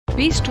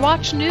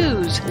Beastwatch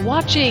News,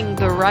 watching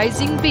the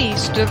rising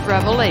beast of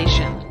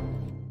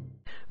Revelation.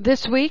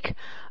 This week,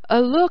 a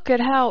look at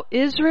how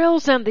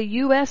Israel's and the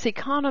U.S.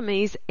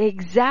 economies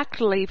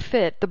exactly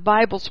fit the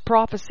Bible's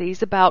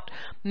prophecies about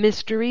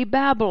Mystery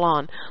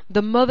Babylon,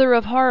 the mother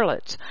of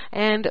harlots,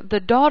 and the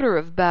daughter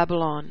of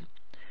Babylon.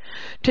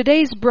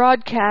 Today's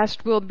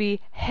broadcast will be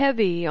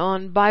heavy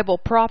on Bible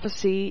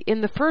prophecy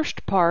in the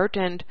first part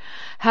and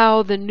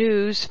how the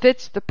news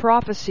fits the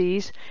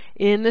prophecies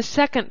in the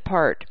second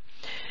part.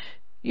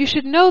 You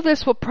should know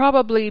this will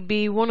probably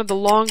be one of the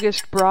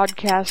longest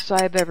broadcasts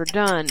I've ever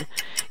done.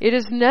 It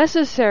is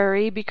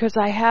necessary because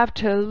I have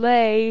to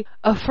lay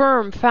a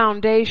firm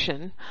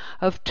foundation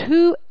of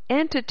two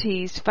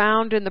entities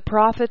found in the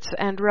prophets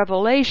and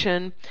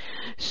Revelation,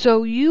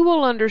 so you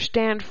will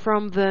understand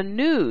from the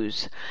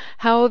news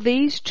how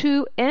these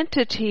two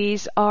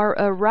entities are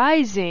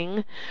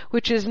arising,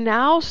 which is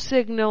now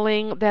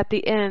signaling that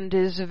the end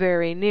is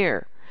very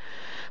near.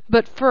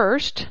 But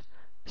first,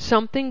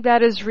 something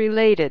that is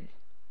related.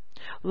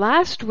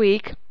 Last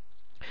week,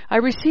 I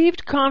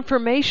received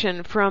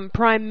confirmation from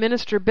Prime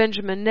Minister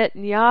Benjamin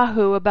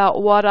Netanyahu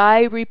about what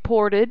I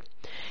reported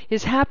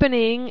is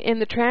happening in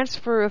the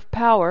transfer of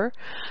power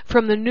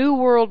from the New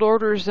World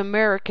Order's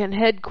American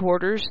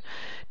headquarters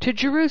to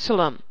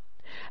Jerusalem.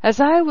 As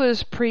I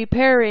was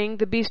preparing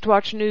the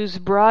Beastwatch News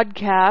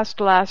broadcast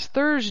last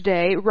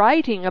Thursday,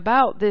 writing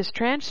about this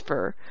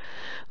transfer,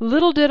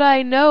 little did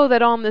I know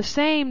that on the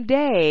same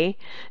day,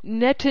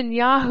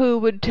 Netanyahu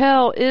would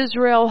tell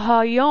Israel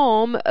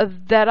Hayom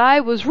that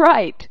I was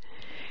right.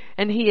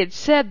 And he had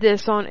said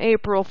this on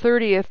April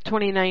 30th,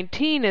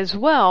 2019 as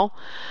well.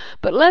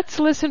 But let's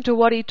listen to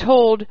what he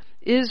told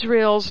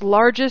Israel's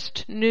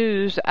largest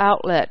news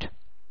outlet.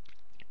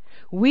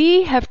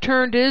 We have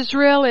turned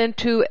Israel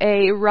into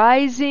a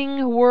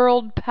rising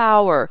world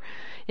power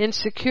in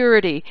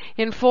security,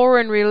 in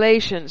foreign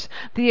relations,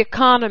 the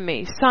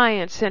economy,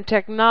 science and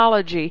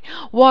technology,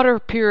 water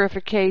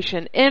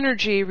purification,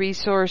 energy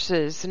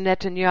resources,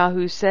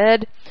 Netanyahu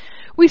said.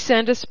 We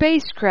send a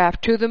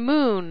spacecraft to the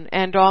moon,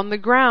 and on the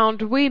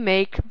ground we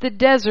make the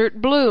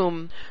desert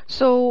bloom.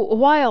 So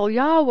while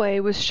Yahweh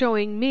was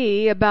showing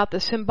me about the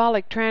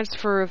symbolic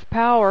transfer of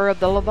power of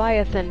the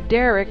Leviathan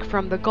derrick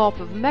from the Gulf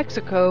of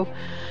Mexico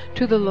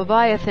to the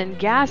Leviathan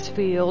gas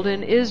field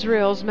in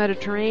Israel's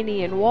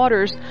Mediterranean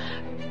waters,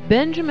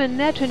 Benjamin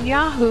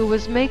Netanyahu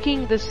was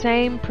making the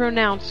same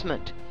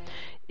pronouncement.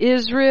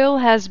 Israel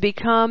has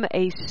become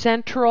a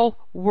central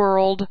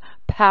world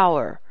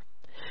power.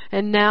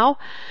 And now,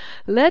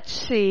 let's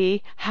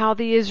see how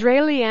the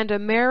Israeli and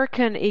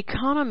American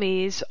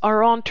economies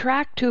are on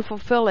track to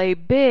fulfill a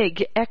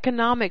big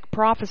economic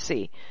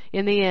prophecy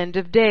in the end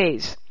of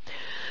days.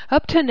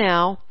 Up to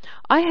now,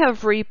 I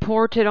have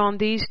reported on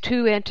these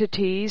two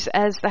entities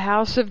as the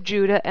House of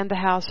Judah and the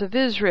House of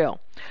Israel.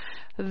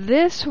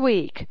 This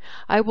week,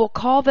 I will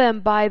call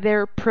them by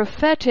their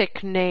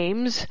prophetic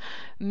names,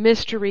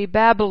 Mystery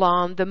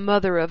Babylon, the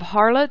mother of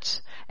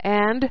harlots,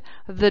 and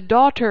the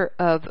daughter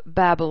of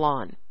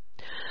Babylon.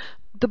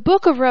 The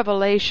book of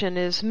Revelation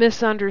is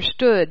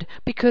misunderstood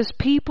because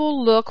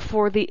people look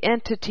for the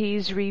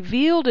entities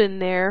revealed in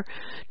there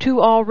to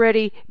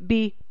already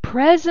be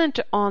present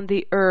on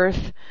the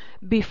earth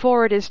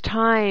before it is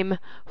time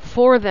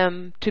for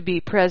them to be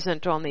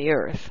present on the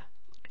earth.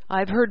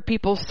 I've heard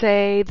people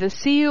say the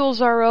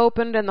seals are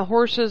opened and the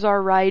horses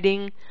are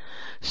riding.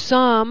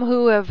 Some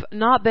who have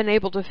not been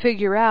able to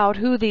figure out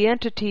who the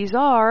entities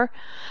are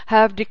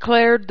have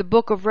declared the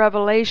book of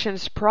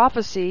Revelation's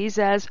prophecies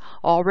as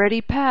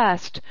already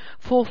past,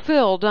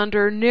 fulfilled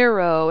under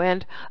Nero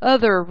and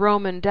other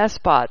Roman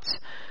despots.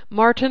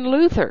 Martin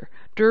Luther,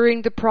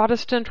 during the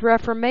Protestant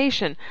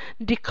Reformation,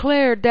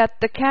 declared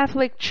that the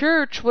Catholic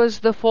Church was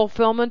the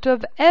fulfillment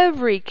of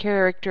every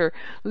character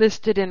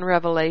listed in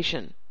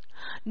Revelation.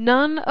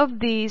 None of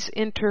these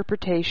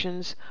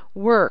interpretations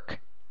work.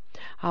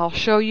 I'll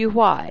show you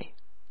why.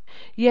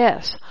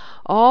 Yes,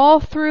 all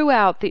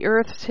throughout the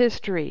earth's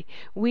history,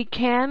 we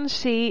can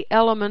see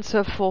elements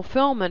of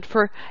fulfillment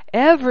for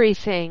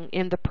everything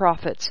in the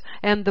prophets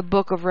and the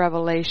book of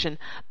Revelation.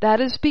 That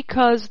is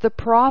because the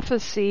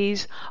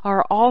prophecies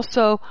are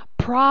also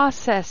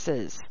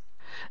processes.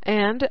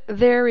 And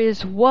there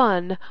is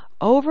one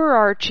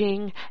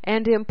overarching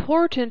and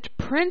important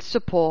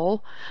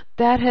principle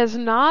that has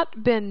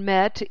not been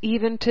met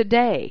even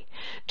today,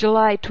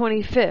 July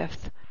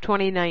 25th,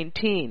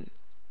 2019.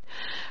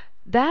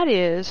 That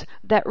is,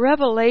 that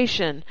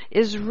Revelation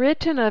is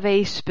written of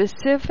a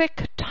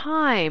specific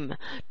time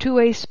to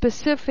a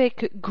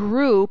specific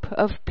group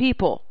of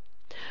people.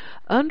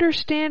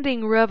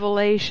 Understanding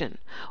Revelation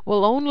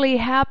will only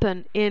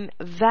happen in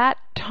that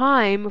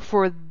time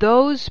for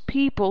those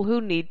people who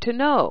need to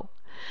know.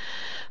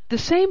 The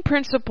same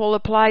principle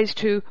applies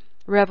to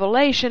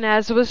Revelation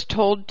as was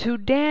told to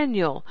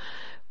Daniel.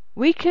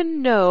 We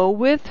can know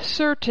with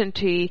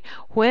certainty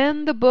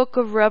when the book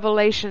of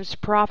Revelation's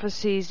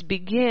prophecies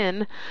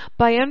begin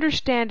by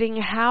understanding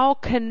how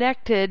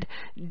connected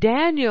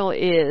Daniel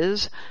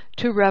is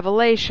to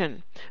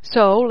Revelation.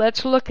 So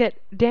let's look at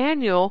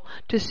Daniel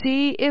to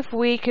see if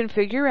we can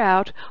figure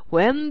out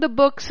when the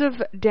books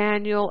of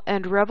Daniel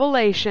and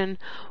Revelation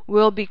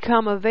will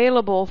become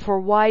available for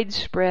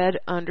widespread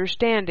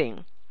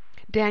understanding.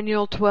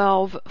 Daniel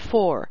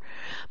 12:4.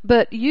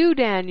 But you,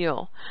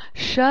 Daniel,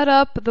 shut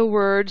up the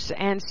words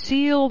and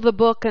seal the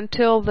book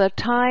until the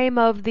time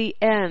of the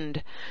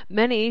end.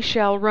 Many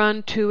shall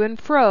run to and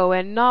fro,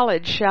 and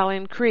knowledge shall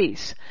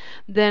increase.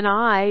 Then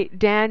I,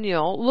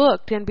 Daniel,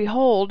 looked, and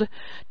behold,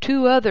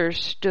 two others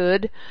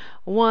stood,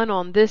 one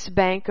on this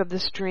bank of the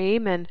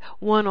stream, and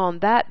one on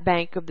that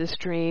bank of the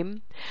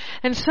stream.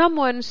 And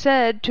someone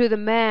said to the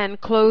man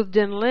clothed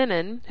in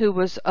linen, who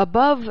was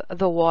above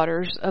the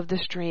waters of the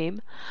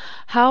stream,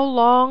 How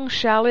long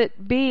shall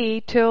it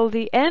be till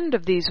the end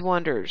of these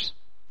wonders?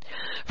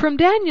 From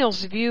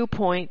Daniel's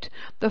viewpoint,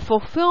 the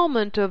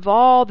fulfillment of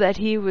all that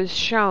he was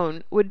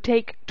shown would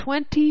take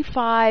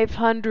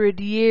 2,500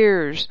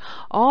 years,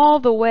 all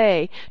the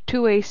way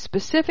to a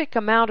specific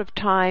amount of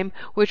time,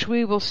 which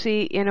we will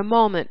see in a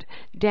moment,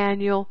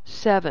 Daniel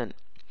 7.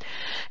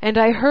 And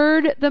I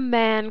heard the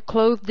man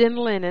clothed in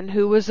linen,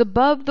 who was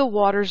above the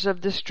waters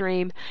of the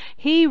stream.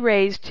 He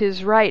raised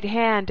his right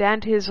hand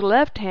and his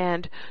left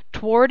hand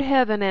toward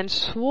heaven, and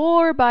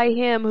swore by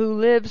him who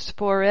lives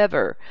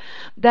forever,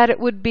 that it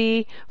would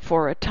be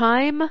for a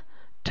time,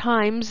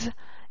 times,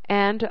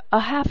 and a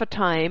half a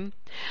time,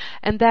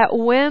 and that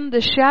when the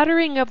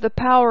shattering of the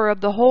power of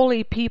the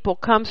holy people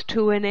comes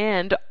to an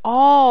end,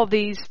 all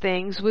these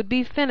things would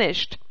be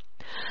finished.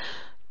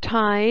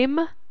 Time,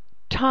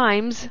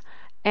 times,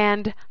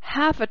 and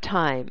half a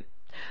time.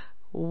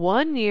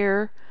 1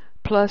 year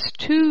plus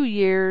 2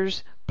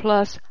 years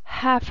plus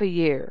half a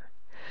year.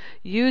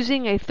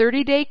 Using a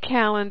 30-day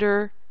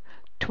calendar,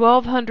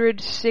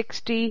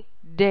 1,260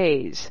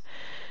 days.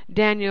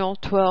 Daniel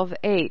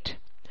 12:8.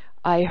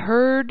 I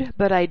heard,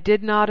 but I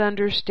did not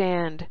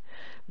understand.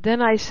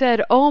 Then I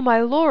said, O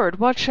my Lord,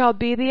 what shall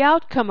be the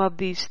outcome of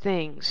these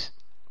things?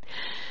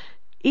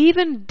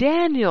 Even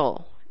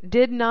Daniel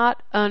did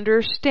not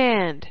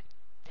understand.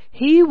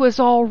 He was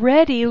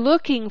already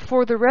looking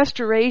for the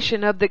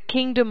restoration of the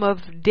kingdom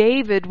of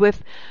David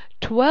with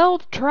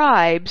 12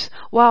 tribes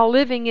while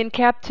living in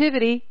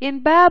captivity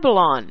in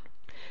Babylon.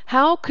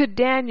 How could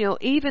Daniel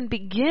even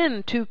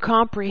begin to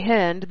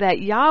comprehend that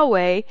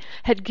Yahweh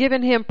had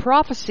given him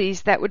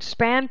prophecies that would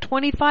span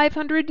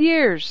 2,500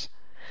 years?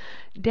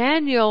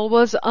 Daniel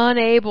was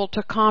unable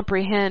to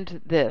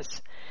comprehend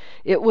this.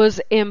 It was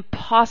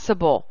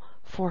impossible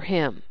for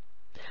him.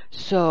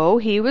 So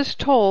he was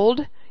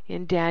told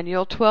in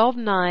Daniel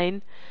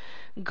 12:9,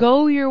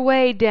 Go your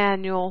way,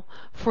 Daniel,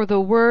 for the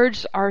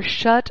words are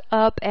shut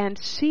up and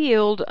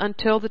sealed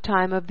until the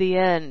time of the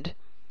end.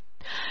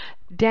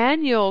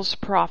 Daniel's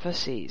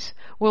prophecies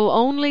will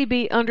only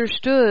be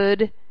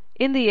understood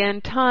in the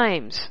end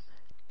times.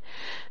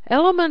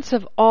 Elements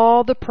of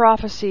all the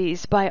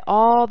prophecies by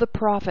all the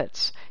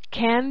prophets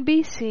can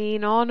be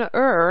seen on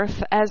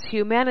earth as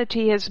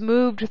humanity has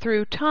moved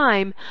through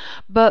time,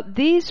 but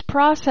these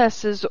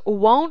processes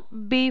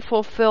won't be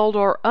fulfilled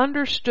or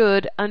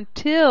understood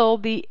until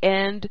the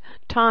end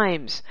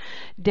times.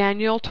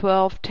 Daniel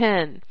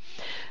 12:10.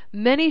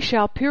 Many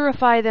shall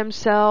purify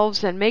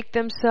themselves and make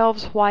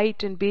themselves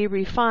white and be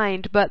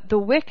refined, but the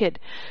wicked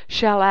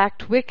shall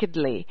act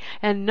wickedly,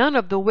 and none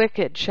of the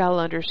wicked shall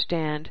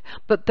understand,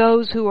 but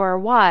those who are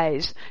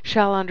wise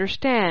shall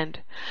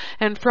understand.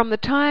 And from the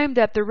time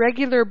that the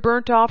regular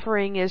burnt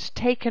offering is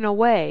taken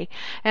away,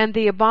 and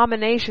the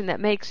abomination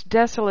that makes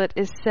desolate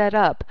is set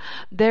up,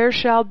 there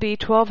shall be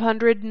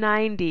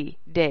 1,290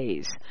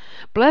 days.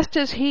 Blessed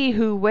is he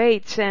who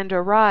waits and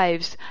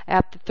arrives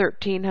at the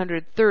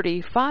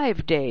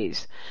 1,335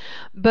 days.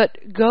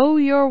 But go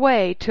your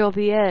way till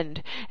the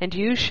end, and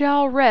you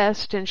shall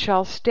rest and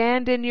shall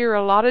stand in your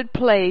allotted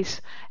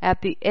place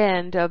at the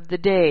end of the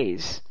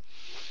days.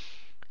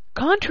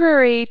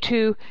 Contrary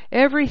to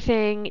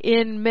everything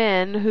in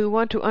men who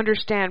want to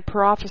understand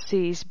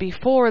prophecies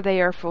before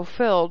they are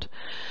fulfilled,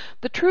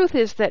 the truth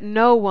is that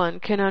no one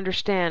can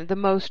understand the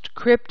most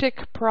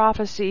cryptic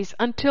prophecies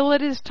until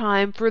it is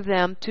time for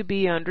them to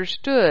be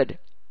understood.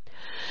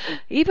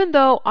 Even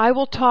though I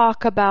will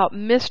talk about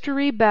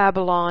Mystery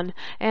Babylon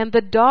and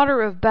the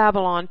daughter of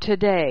Babylon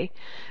today,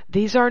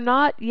 these are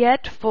not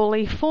yet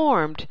fully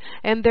formed,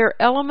 and their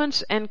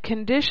elements and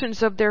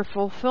conditions of their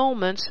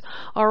fulfillments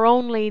are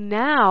only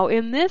now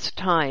in this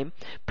time,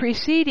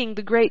 preceding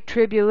the Great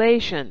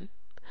Tribulation,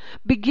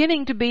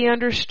 beginning to be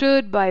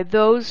understood by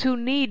those who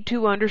need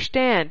to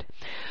understand.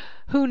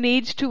 Who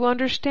needs to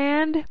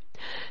understand?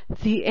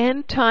 The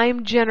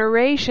end-time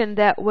generation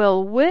that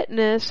will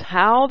witness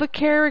how the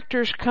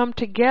characters come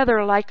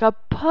together like a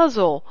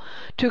puzzle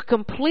to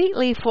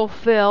completely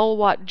fulfill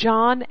what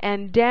John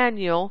and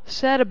Daniel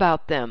said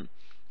about them.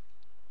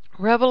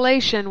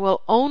 Revelation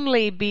will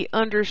only be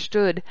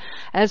understood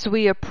as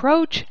we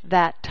approach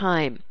that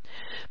time.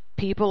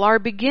 people are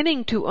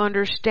beginning to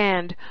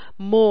understand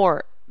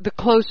more the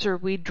closer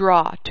we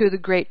draw to the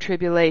Great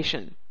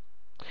Tribulation.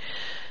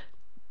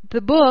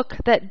 The book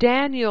that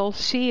Daniel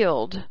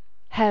sealed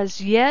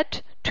has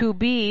yet to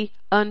be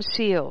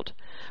unsealed.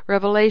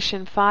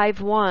 Revelation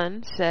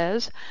 5:1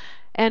 says,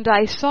 "And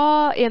I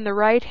saw in the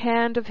right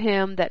hand of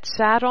him that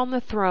sat on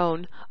the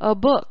throne a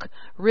book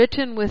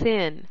written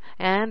within,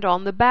 and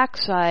on the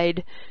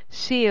backside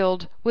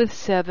sealed with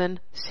 7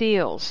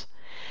 seals."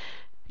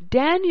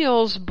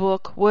 Daniel's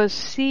book was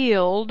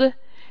sealed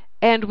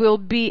and will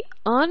be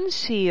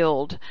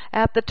unsealed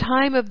at the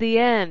time of the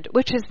end,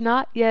 which has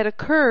not yet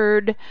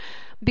occurred,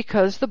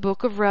 because the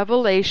book of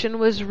Revelation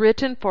was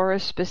written for a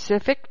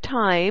specific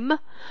time,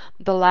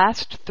 the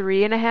last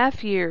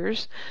 3.5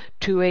 years,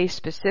 to a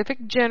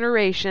specific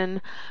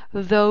generation,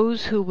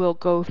 those who will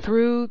go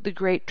through the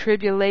Great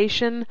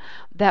Tribulation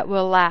that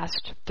will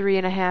last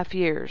 3.5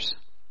 years.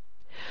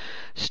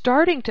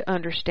 Starting to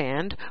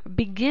understand,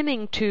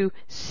 beginning to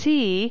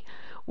see,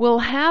 will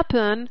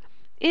happen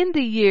in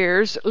the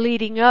years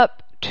leading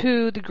up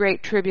to the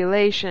Great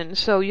Tribulation,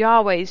 so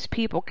Yahweh's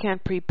people can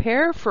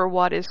prepare for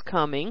what is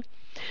coming.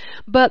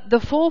 But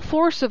the full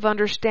force of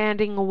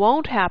understanding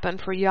won't happen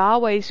for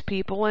Yahweh's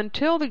people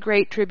until the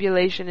Great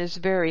Tribulation is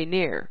very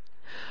near.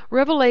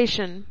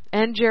 Revelation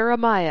and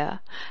Jeremiah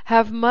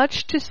have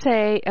much to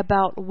say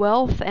about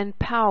wealth and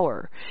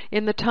power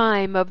in the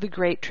time of the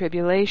Great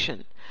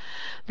Tribulation.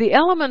 The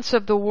elements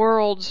of the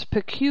world's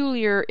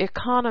peculiar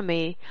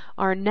economy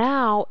are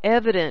now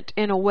evident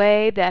in a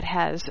way that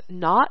has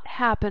not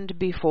happened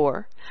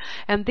before,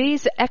 and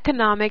these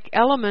economic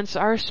elements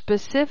are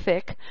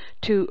specific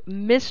to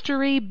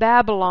Mystery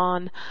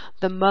Babylon,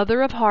 the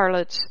mother of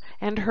harlots,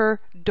 and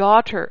her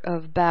daughter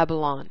of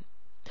Babylon.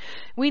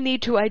 We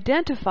need to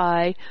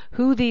identify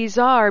who these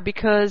are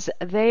because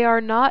they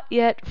are not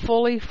yet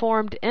fully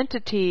formed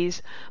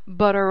entities,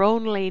 but are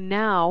only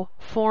now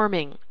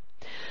forming.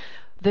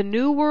 The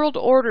New World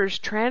Order's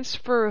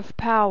transfer of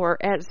power,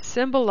 as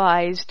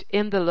symbolized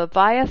in the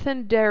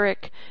Leviathan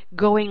derrick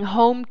going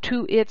home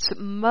to its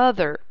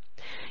mother,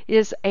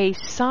 is a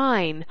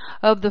sign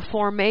of the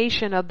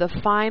formation of the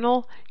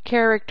final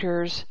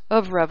characters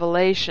of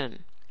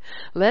Revelation.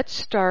 Let's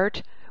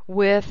start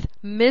with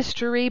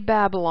Mystery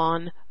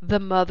Babylon, the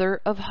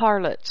mother of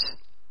harlots.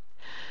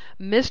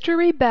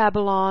 Mystery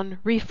Babylon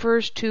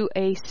refers to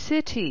a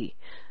city,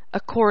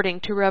 according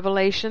to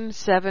Revelation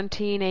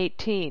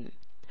 17:18.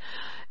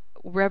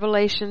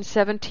 Revelation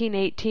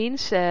 17:18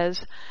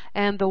 says,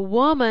 "And the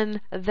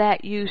woman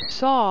that you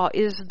saw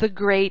is the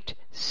great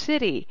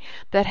city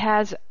that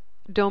has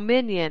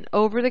dominion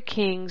over the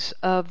kings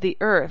of the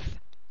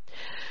earth."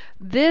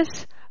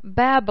 This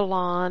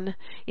Babylon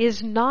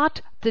is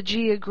not the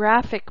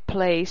geographic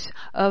place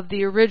of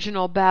the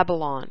original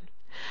Babylon.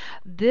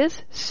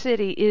 This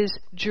city is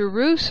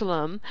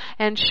Jerusalem,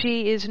 and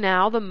she is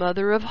now the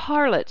mother of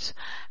harlots.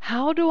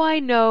 How do I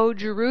know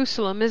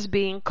Jerusalem is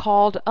being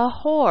called a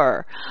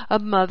whore, a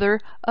mother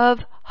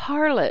of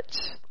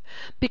harlots?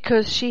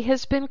 Because she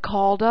has been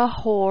called a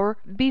whore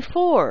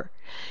before.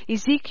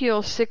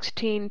 Ezekiel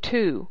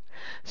 16:2.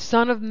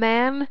 "Son of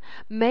man,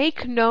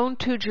 make known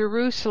to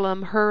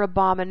Jerusalem her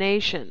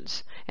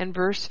abominations." And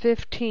verse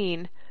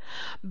 15,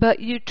 "But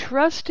you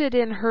trusted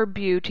in her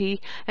beauty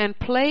and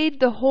played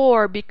the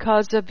whore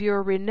because of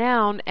your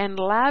renown and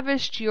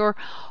lavished your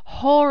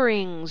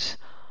whorings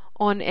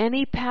on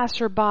any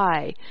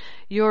passerby.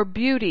 Your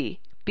beauty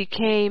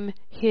became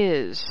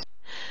his."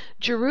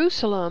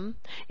 Jerusalem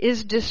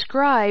is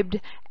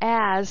described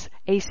as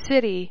a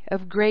city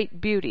of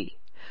great beauty,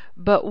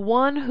 but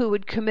one who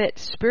would commit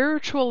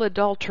spiritual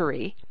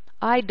adultery,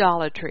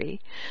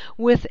 idolatry,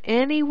 with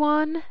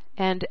anyone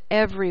and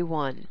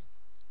everyone.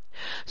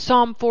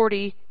 Psalm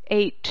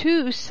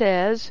 48:2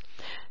 says,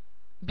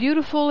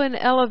 "Beautiful in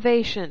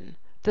elevation,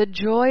 the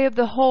joy of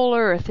the whole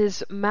earth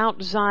is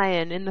Mount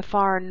Zion in the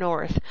far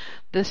north,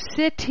 the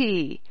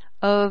city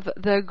of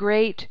the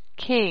great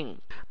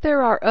King."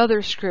 There are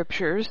other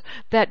scriptures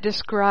that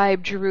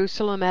describe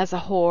Jerusalem as a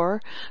whore,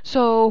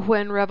 so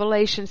when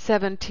Revelation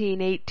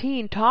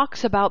 17:18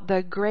 talks about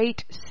the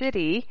great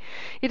city,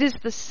 it is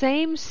the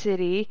same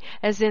city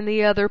as in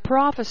the other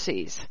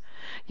prophecies.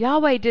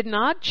 Yahweh did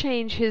not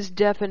change his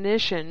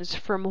definitions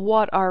from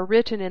what are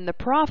written in the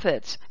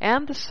prophets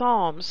and the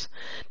Psalms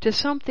to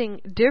something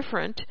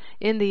different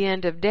in the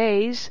end of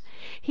days.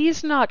 He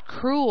is not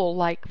cruel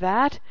like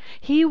that.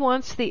 He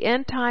wants the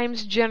end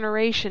times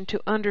generation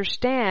to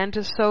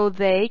understand so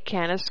they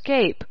can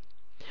escape.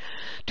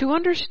 To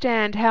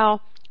understand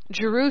how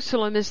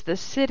Jerusalem is the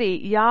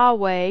city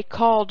Yahweh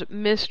called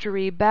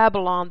Mystery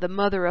Babylon, the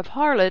mother of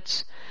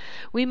harlots,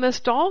 we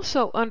must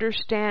also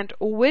understand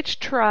which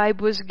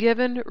tribe was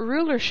given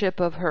rulership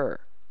of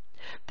her.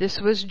 This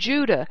was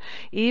Judah,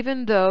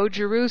 even though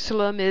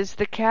Jerusalem is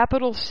the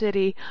capital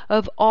city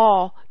of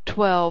all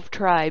 12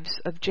 tribes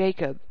of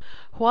Jacob.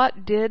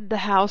 What did the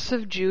house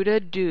of Judah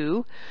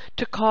do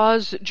to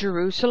cause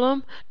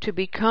Jerusalem to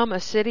become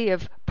a city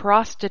of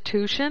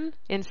prostitution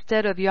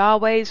instead of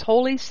Yahweh's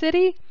holy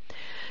city?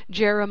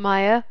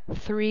 Jeremiah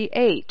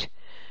 3:8.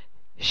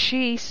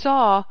 she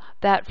saw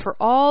that for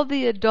all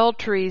the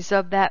adulteries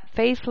of that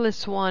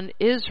faithless one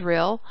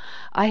Israel,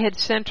 I had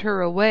sent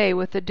her away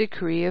with a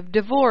decree of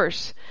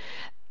divorce.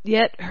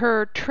 Yet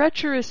her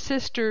treacherous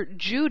sister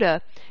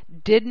Judah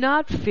did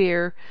not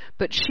fear,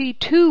 but she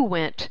too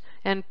went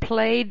and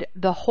played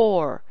the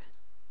whore.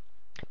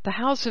 The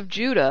house of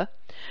Judah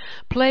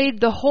played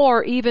the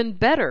whore even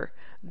better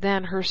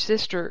than her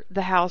sister,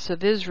 the house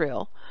of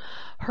Israel.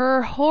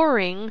 Her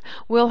whoring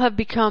will have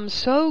become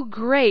so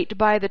great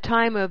by the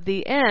time of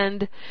the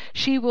end,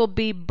 she will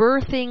be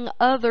birthing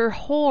other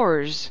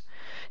whores.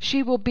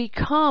 She will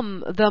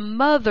become the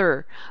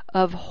mother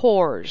of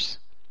whores.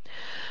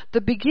 The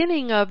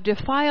beginning of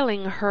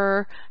defiling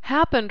her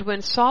happened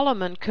when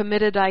Solomon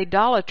committed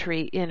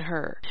idolatry in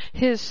her.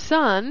 His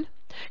son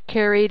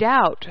carried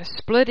out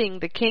splitting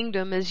the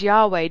kingdom as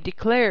Yahweh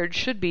declared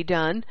should be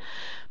done.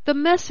 The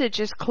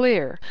message is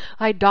clear.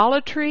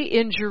 Idolatry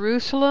in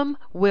Jerusalem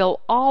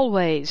will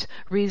always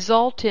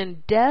result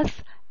in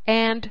death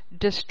and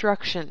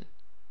destruction.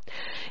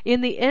 In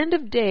the end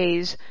of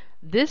days,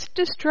 this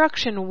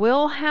destruction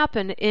will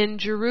happen in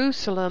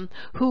Jerusalem,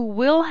 who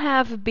will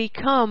have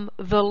become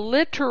the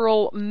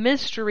literal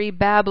mystery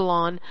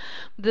Babylon,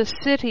 the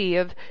city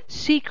of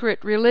secret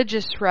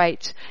religious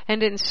rites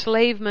and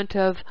enslavement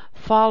of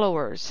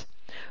followers.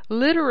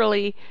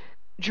 Literally,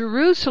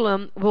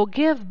 Jerusalem will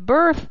give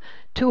birth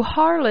to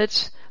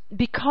harlots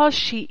because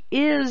she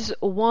is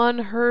one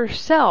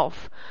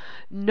herself.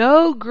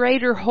 No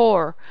greater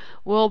whore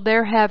will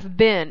there have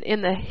been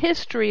in the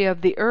history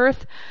of the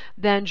earth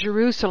than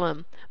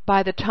Jerusalem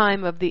by the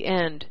time of the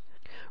end.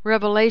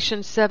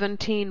 Revelation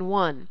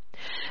 17:1.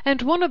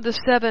 And one of the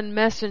 7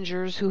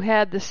 messengers who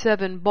had the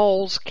 7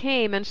 bowls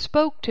came and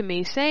spoke to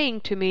me,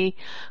 saying to me,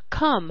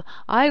 Come,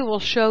 I will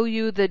show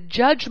you the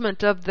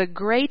judgment of the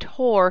great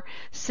whore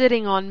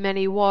sitting on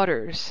many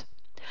waters.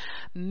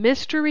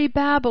 Mystery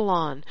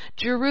Babylon,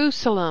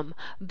 Jerusalem,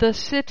 the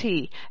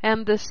city,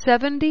 and the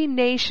 70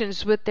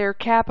 nations with their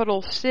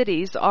capital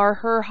cities are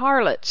her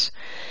harlots.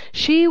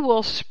 She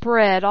will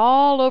spread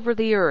all over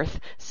the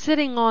earth,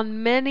 sitting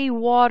on many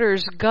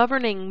waters,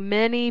 governing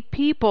many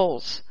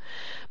peoples.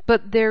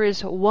 But there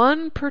is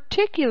one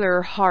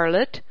particular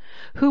harlot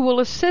who will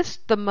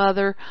assist the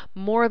mother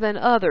more than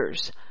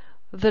others,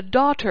 the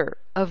daughter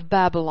of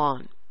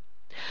Babylon.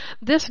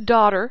 This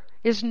daughter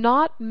is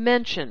not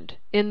mentioned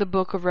in the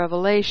book of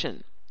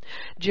Revelation.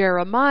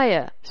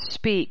 Jeremiah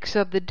speaks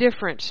of the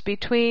difference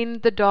between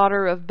the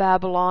daughter of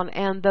Babylon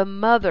and the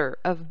mother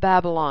of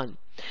Babylon.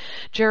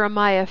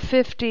 Jeremiah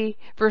 50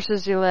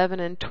 verses 11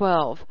 and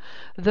 12.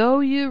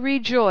 Though you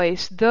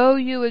rejoice, though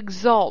you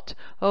exult,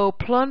 O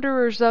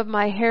plunderers of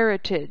my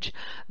heritage,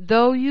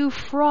 though you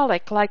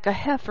frolic like a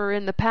heifer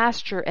in the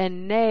pasture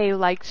and neigh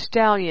like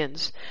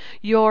stallions,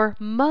 your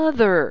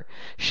mother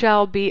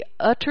shall be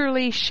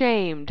utterly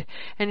shamed,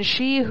 and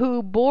she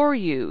who bore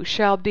you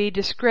shall be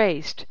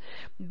disgraced.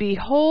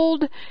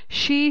 Behold,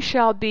 she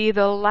shall be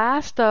the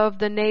last of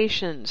the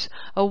nations,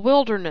 a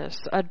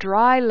wilderness, a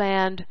dry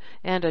land,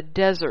 and a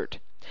desert.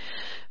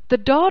 The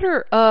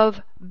daughter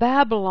of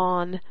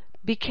Babylon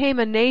became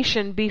a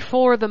nation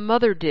before the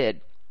mother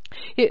did.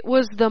 It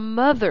was the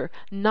mother,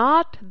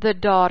 not the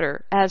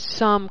daughter, as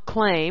some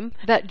claim,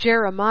 that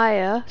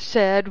Jeremiah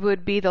said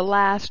would be the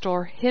last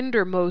or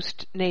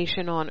hindermost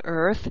nation on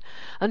earth.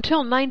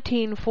 Until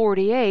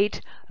 1948,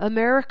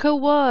 America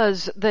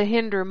was the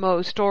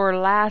hindermost or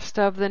last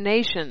of the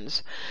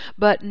nations.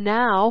 But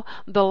now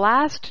the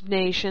last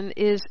nation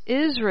is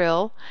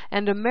Israel,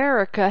 and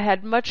America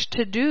had much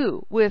to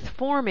do with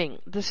forming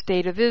the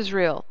state of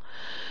Israel.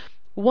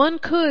 One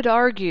could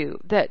argue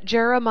that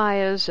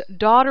Jeremiah's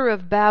daughter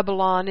of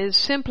Babylon is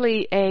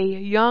simply a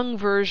young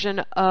version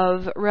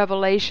of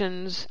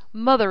Revelation's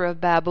mother of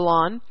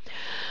Babylon,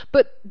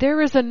 but there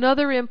is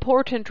another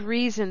important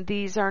reason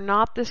these are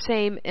not the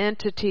same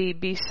entity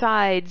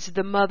besides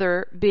the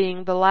mother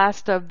being the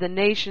last of the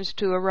nations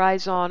to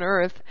arise on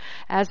earth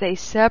as a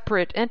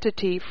separate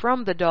entity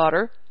from the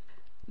daughter.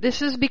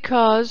 This is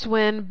because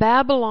when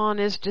Babylon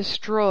is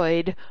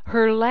destroyed,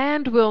 her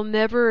land will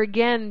never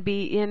again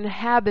be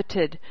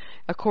inhabited,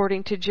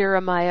 according to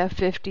Jeremiah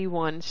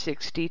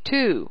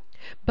 51:62.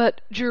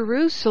 But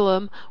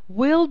Jerusalem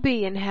will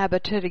be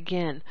inhabited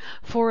again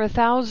for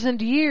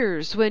 1,000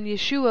 years when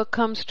Yeshua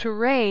comes to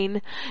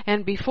reign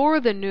and before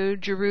the new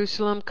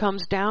Jerusalem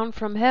comes down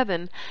from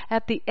heaven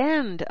at the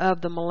end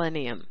of the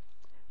millennium.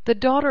 The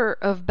daughter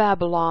of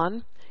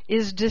Babylon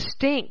is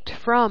distinct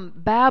from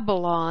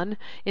Babylon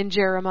in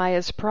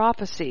Jeremiah's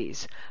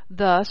prophecies.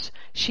 Thus,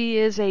 she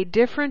is a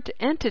different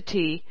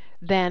entity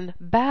than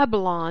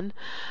Babylon,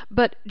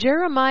 but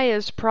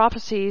Jeremiah's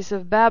prophecies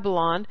of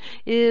Babylon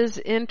is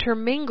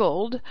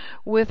intermingled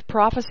with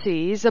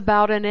prophecies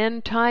about an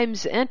end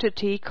times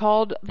entity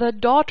called the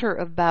daughter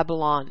of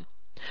Babylon.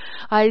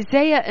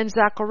 Isaiah and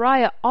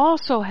Zechariah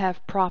also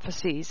have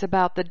prophecies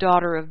about the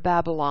daughter of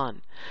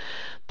Babylon.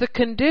 The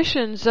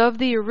conditions of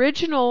the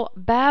original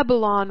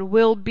Babylon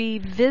will be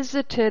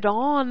visited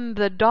on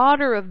the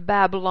daughter of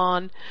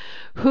Babylon,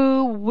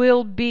 who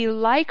will be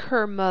like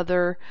her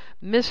mother,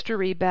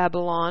 Mystery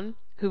Babylon,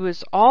 who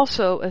is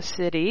also a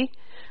city,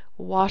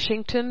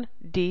 Washington,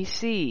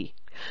 D.C.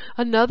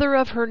 Another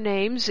of her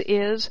names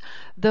is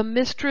the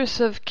Mistress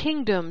of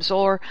Kingdoms,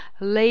 or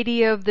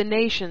Lady of the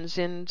Nations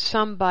in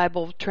some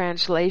Bible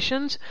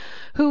translations,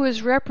 who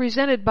is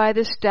represented by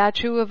the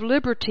Statue of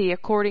Liberty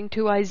according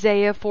to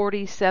Isaiah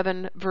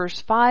 47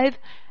 verse 5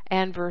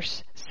 and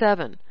verse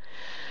 7.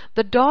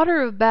 The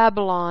daughter of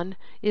Babylon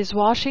is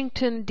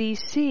Washington,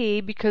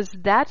 D.C., because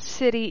that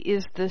city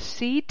is the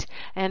seat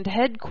and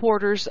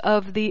headquarters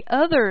of the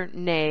other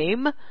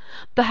name,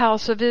 the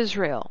House of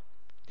Israel.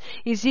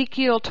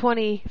 Ezekiel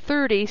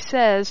 20:30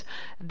 says,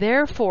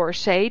 "Therefore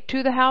say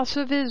to the house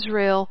of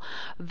Israel,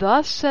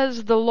 Thus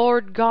says the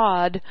Lord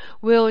God,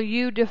 Will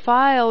you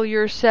defile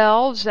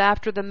yourselves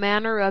after the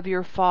manner of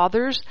your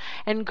fathers,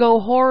 and go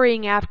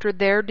whoring after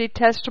their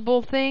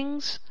detestable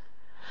things?"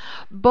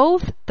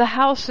 Both the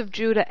house of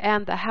Judah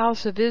and the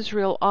house of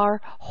Israel are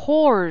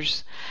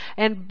whores,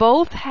 and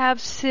both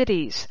have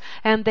cities,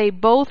 and they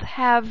both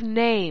have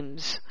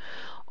names.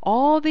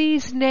 All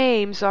these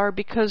names are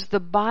because the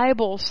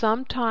Bible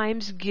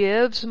sometimes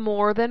gives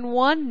more than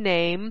one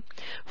name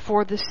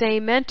for the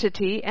same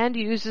entity and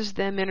uses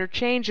them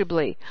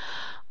interchangeably.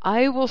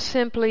 I will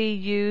simply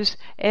use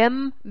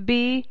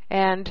MB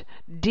and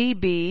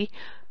DB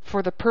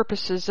for the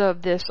purposes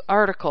of this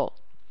article.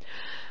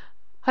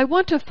 I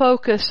want to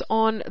focus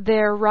on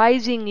their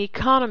rising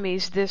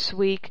economies this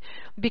week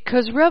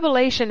because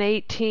Revelation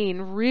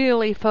 18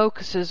 really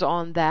focuses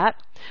on that,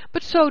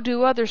 but so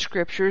do other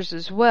scriptures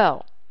as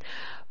well.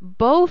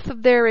 Both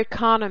of their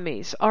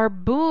economies are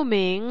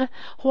booming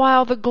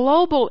while the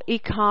global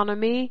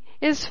economy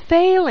is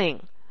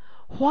failing.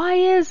 Why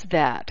is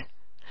that?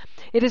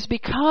 It is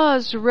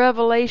because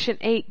Revelation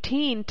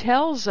 18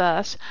 tells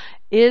us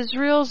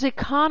Israel's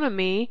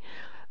economy,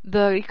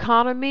 the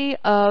economy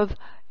of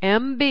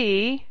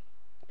MB,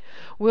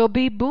 will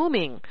be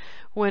booming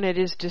when it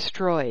is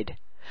destroyed.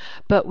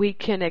 But we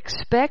can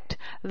expect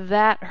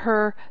that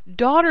her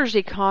daughter's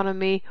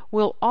economy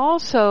will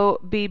also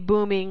be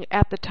booming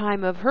at the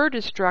time of her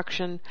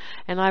destruction,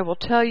 and I will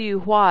tell you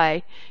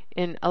why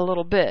in a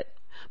little bit.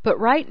 But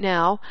right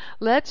now,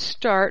 let's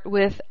start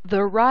with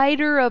the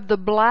rider of the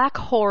black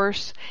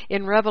horse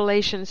in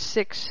Revelation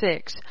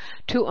 6:6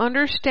 to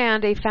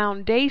understand a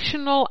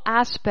foundational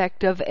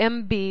aspect of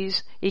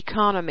MB's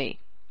economy.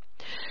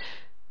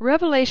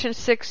 Revelation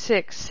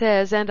 6:6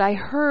 says, "And I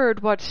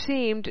heard what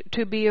seemed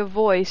to be a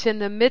voice in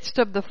the midst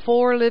of the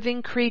four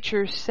living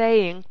creatures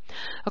saying,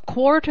 A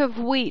quart of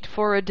wheat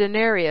for a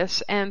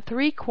denarius, and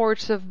 3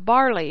 quarts of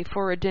barley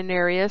for a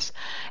denarius,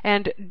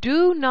 and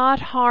do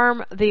not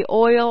harm the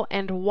oil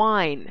and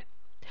wine."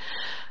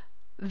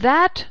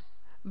 That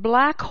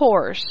black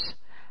horse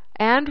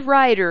and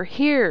rider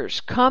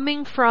hears,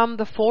 coming from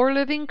the 4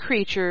 living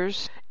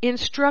creatures,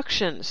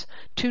 instructions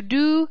to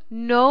do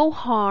no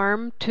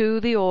harm to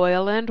the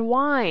oil and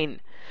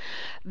wine.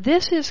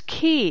 This is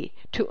key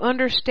to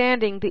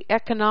understanding the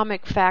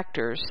economic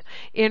factors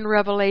in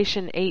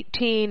Revelation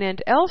 18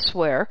 and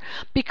elsewhere,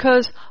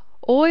 because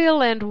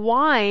oil and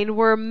wine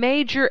were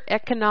major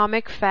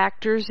economic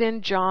factors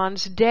in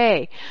John's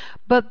day,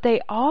 but they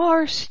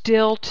are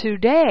still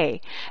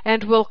today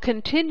and will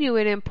continue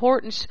in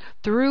importance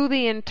through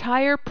the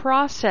entire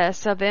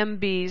process of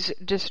MB's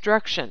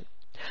destruction.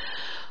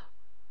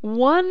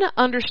 One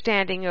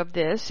understanding of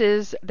this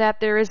is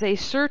that there is a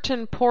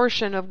certain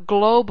portion of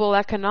global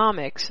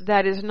economics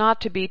that is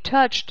not to be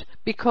touched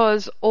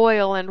because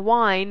oil and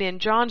wine in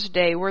John's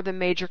day were the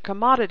major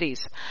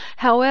commodities.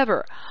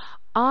 However,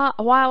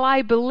 while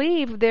I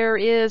believe there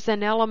is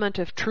an element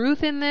of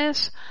truth in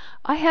this,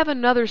 I have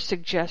another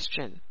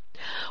suggestion.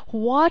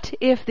 What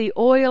if the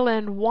oil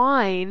and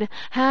wine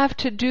have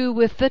to do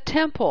with the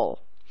temple?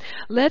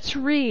 Let's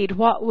read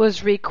what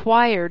was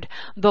required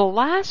the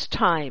last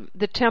time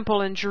the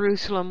temple in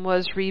Jerusalem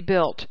was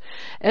rebuilt.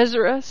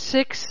 Ezra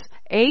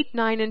 6:8,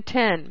 9, and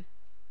 10.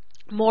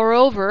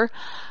 "Moreover,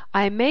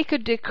 I make a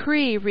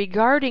decree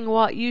regarding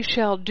what you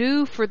shall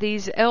do for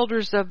these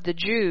elders of the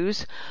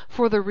Jews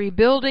for the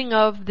rebuilding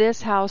of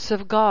this house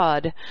of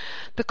God.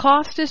 The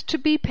cost is to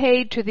be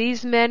paid to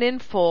these men in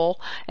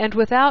full and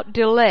without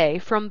delay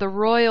from the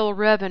royal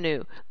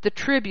revenue, the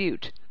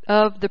tribute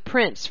of the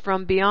prince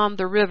from beyond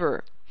the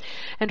river.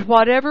 And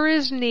whatever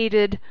is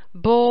needed,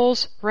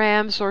 bulls,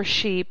 rams, or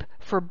sheep,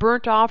 for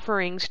burnt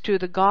offerings to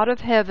the God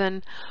of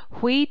heaven,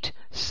 wheat,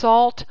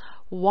 salt,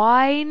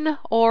 wine,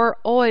 or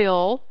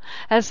oil,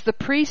 as the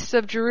priests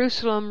of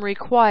Jerusalem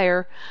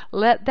require,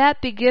 let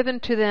that be given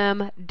to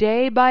them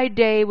day by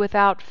day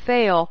without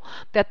fail,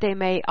 that they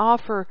may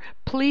offer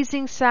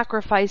pleasing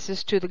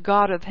sacrifices to the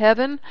God of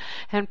heaven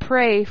and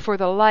pray for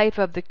the life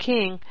of the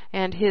king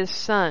and his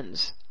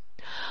sons."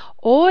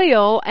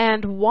 Oil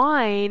and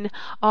wine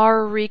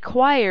are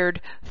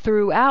required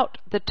throughout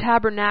the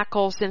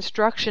tabernacle's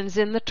instructions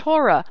in the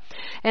Torah,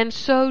 and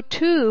so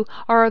too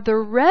are the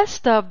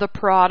rest of the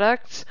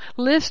products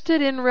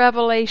listed in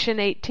Revelation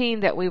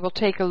 18 that we will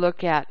take a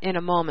look at in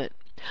a moment.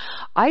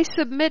 I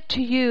submit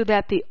to you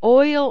that the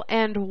oil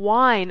and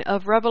wine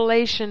of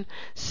Revelation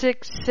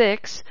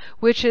 6:6,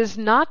 which is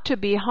not to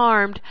be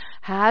harmed,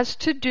 has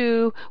to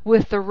do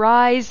with the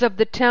rise of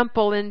the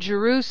temple in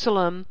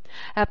Jerusalem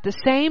at the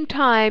same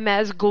time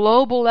as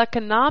global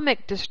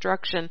economic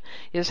destruction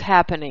is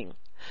happening.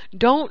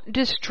 Don't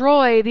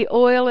destroy the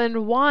oil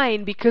and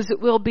wine because it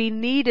will be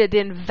needed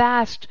in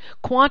vast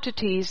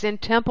quantities in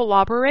temple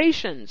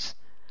operations.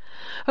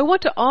 I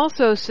want to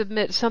also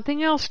submit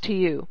something else to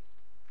you.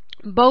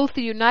 Both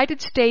the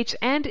United States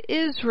and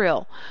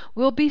Israel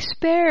will be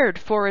spared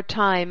for a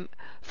time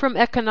from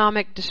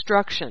economic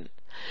destruction.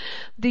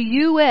 The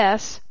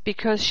U.S.,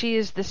 because she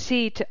is the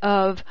seat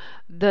of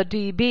the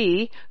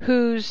DB,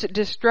 whose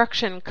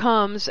destruction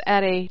comes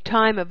at a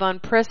time of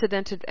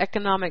unprecedented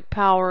economic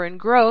power and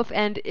growth,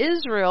 and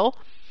Israel,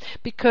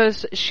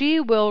 because she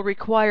will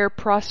require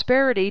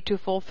prosperity to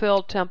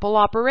fulfill temple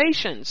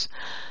operations.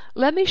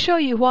 Let me show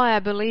you why I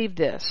believe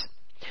this.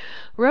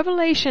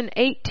 Revelation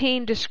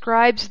 18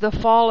 describes the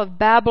fall of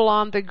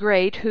Babylon the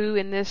Great, who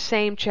in this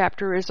same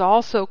chapter is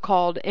also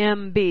called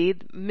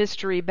MB,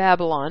 Mystery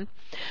Babylon.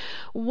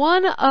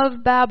 One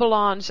of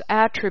Babylon's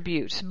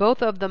attributes,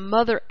 both of the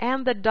mother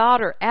and the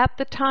daughter at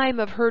the time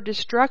of her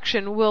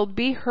destruction, will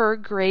be her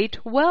great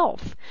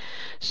wealth.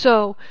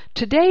 So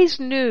today's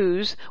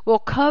news will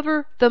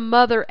cover the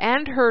mother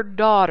and her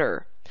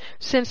daughter,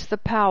 since the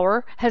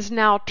power has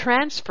now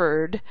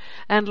transferred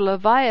and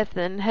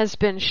Leviathan has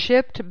been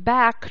shipped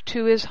back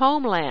to his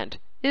homeland,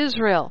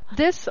 Israel.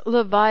 This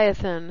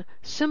Leviathan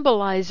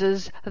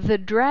symbolizes the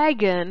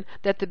dragon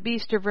that the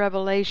beast of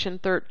Revelation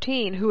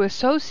 13, who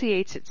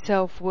associates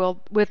itself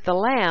with the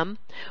Lamb,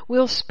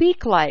 will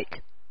speak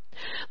like.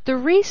 The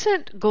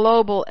recent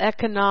global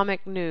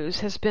economic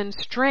news has been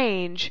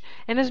strange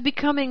and is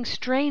becoming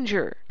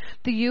stranger.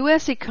 The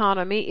U.S.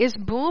 economy is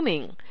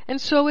booming, and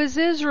so is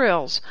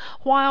Israel's,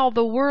 while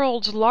the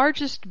world's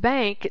largest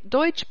bank,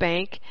 Deutsche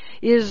Bank,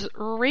 is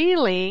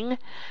reeling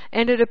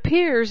and it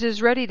appears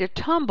is ready to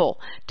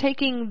tumble,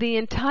 taking the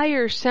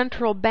entire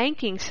central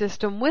banking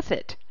system with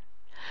it.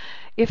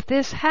 If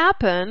this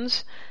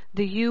happens,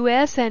 the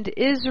U.S. and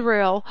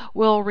Israel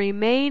will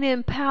remain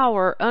in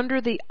power under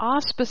the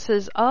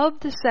auspices of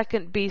the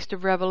second beast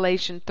of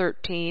Revelation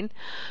 13,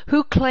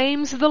 who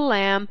claims the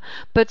Lamb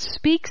but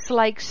speaks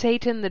like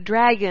Satan the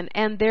dragon,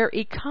 and their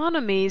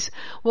economies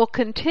will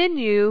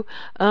continue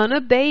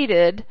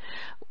unabated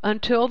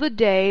until the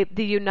day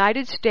the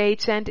United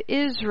States and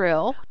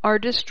Israel are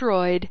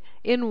destroyed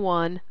in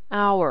 1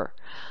 hour.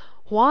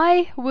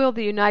 Why will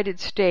the United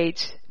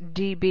States,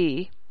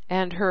 DB,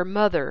 and her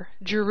mother,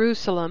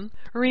 Jerusalem,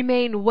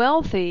 remain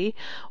wealthy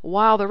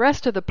while the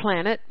rest of the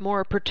planet,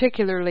 more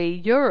particularly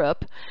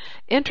Europe,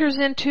 enters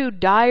into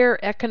dire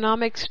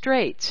economic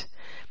straits?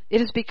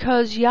 It is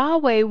because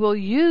Yahweh will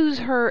use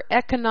her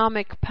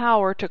economic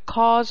power to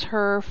cause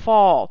her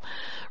fall.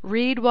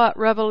 Read what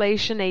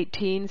Revelation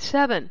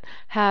 18:7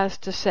 has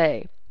to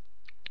say.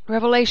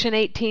 Revelation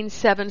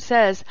 18:7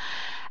 says,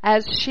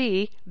 "As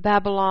she,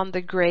 Babylon the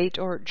Great,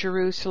 or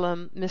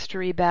Jerusalem,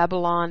 Mystery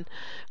Babylon,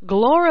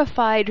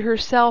 glorified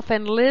herself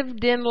and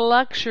lived in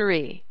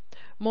luxury."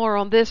 More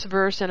on this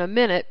verse in a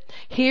minute.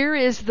 Here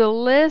is the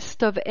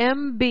list of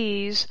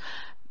MB's,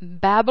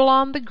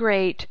 Babylon the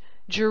Great,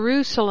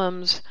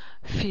 Jerusalem's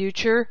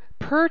future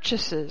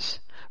purchases.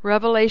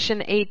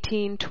 Revelation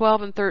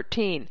 18:12 and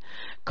 13.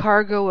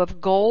 Cargo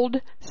of gold,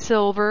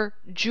 silver,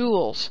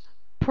 jewels,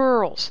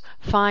 pearls,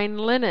 fine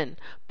linen,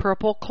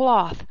 purple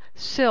cloth,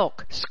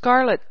 silk,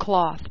 scarlet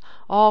cloth,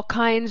 all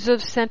kinds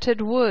of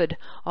scented wood,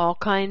 all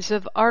kinds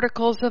of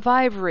articles of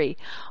ivory,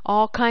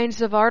 all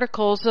kinds of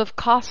articles of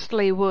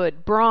costly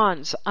wood,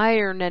 bronze,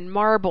 iron, and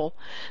marble,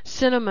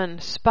 cinnamon,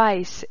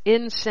 spice,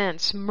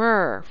 incense,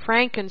 myrrh,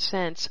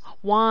 frankincense,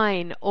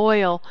 wine,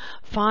 oil,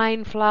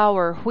 fine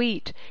flour,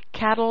 wheat,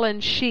 cattle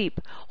and sheep,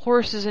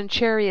 horses and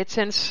chariots,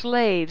 and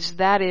slaves,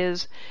 that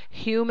is,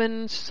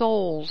 human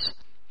souls.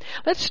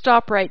 Let's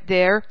stop right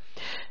there.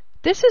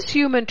 This is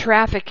human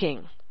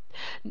trafficking.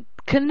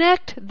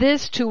 Connect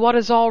this to what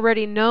is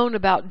already known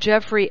about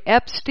Jeffrey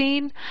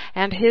Epstein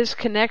and his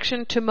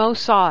connection to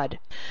Mossad.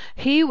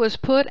 He was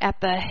put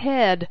at the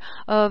head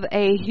of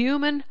a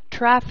human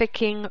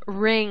trafficking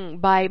ring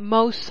by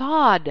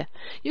Mossad.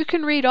 You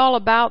can read all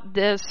about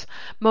this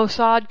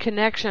Mossad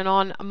connection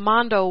on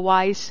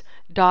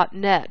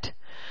mondoweiss.net.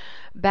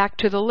 Back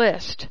to the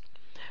list.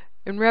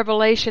 In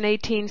Revelation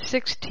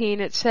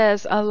 18:16 it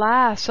says,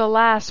 "Alas,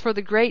 alas, for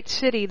the great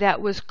city that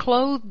was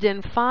clothed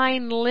in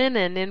fine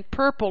linen, in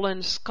purple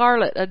and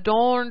scarlet,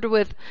 adorned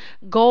with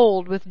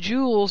gold, with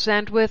jewels,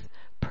 and with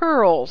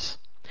pearls."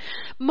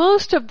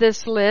 Most of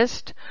this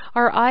list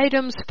are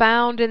items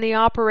found in the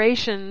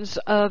operations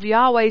of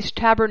Yahweh's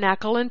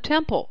tabernacle and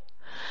temple.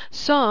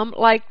 Some,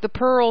 like the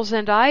pearls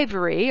and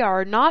ivory,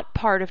 are not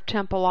part of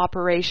temple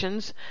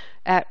operations,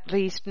 At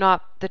least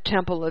not the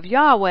temple of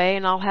Yahweh,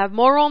 and I'll have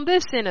more on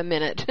this in a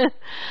minute.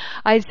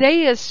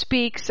 Isaiah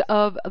speaks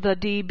of the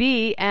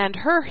DB and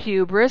her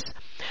hubris.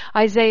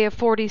 Isaiah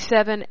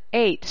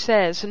 47:8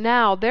 says,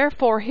 "Now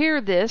therefore hear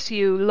this,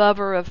 you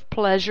lover of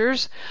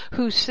pleasures,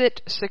 who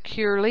sit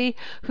securely,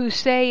 who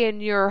say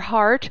in your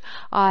heart,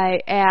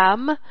 I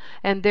am,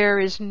 and there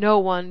is no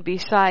one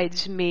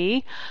besides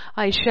me.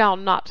 I shall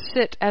not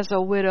sit as a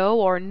widow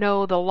or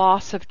know the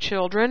loss of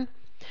children."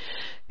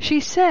 She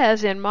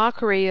says in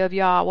mockery of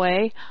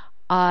Yahweh,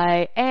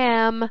 I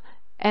am,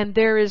 and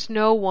there is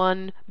no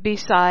one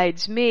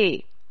besides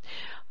me.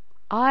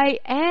 I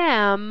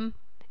am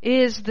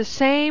is the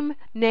same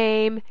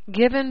name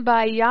given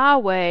by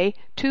Yahweh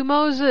to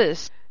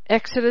Moses.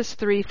 Exodus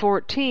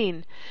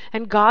 3:14.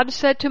 And God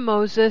said to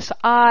Moses,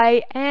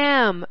 I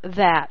am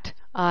that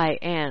I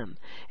am.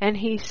 And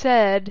he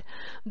said,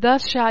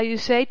 Thus shall you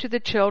say to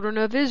the children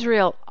of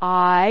Israel,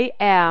 I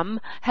am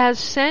has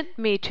sent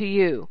me to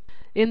you.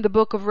 In the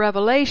book of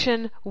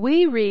Revelation,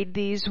 we read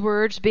these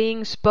words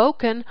being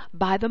spoken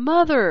by the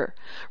mother.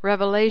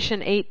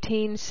 Revelation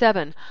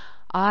 18:7.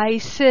 I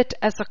sit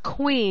as a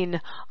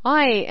queen,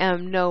 I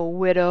am no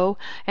widow,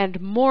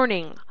 and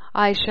mourning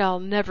I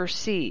shall never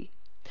see.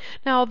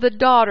 Now the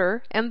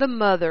daughter and the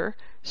mother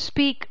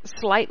speak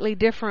slightly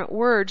different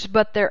words,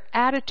 but their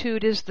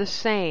attitude is the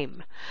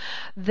same.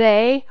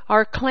 They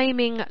are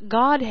claiming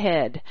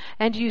Godhead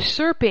and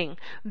usurping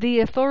the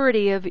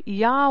authority of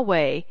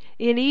Yahweh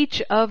in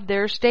each of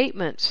their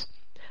statements.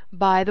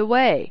 By the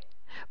way,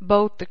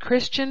 both the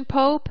Christian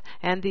Pope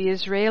and the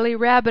Israeli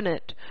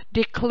Rabbinate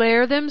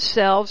declare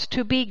themselves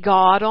to be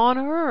God on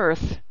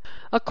earth.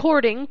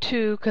 According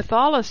to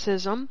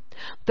Catholicism,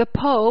 the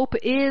Pope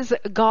is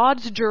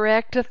God's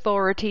direct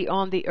authority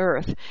on the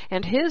earth,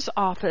 and his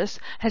office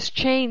has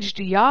changed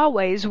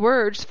Yahweh's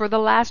words for the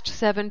last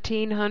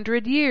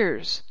 1700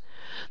 years.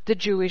 The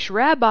Jewish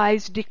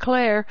rabbis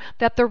declare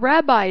that the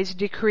rabbis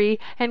decree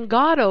and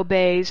God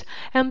obeys,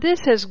 and this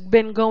has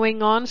been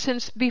going on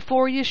since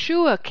before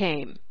Yeshua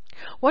came.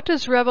 What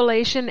does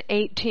Revelation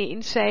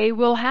 18 say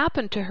will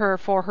happen to her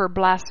for her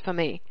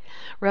blasphemy?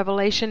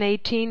 Revelation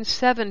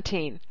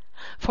 18:17.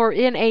 For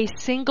in a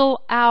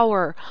single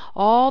hour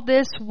all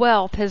this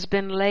wealth has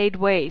been laid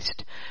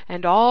waste,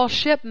 and all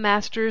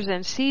shipmasters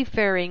and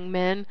seafaring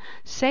men,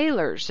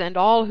 sailors, and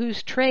all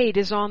whose trade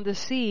is on the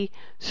sea,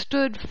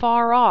 stood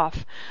far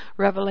off.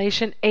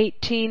 Revelation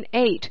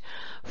 18:8.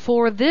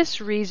 For this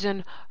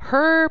reason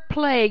her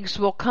plagues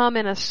will come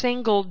in a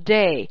single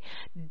day,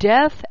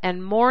 death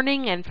and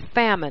mourning and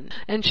famine,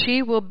 and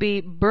she will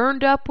be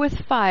burned up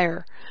with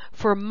fire,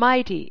 for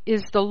mighty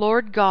is the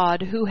Lord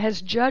God who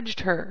has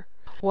judged her.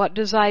 What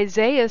does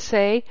Isaiah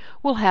say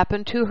will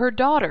happen to her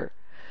daughter?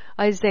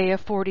 Isaiah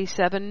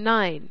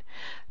 47:9.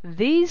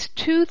 These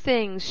two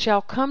things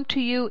shall come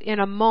to you in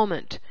a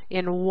moment,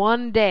 in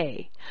one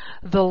day.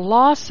 The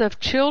loss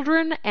of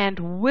children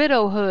and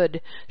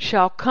widowhood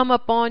shall come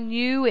upon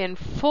you in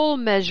full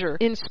measure,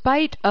 in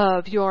spite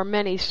of your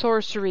many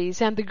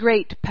sorceries and the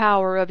great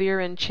power of your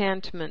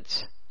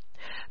enchantments.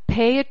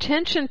 Pay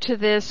attention to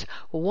this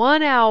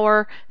 1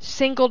 hour,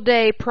 single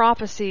day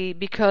prophecy,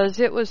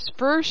 because it was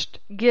first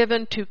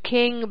given to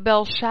King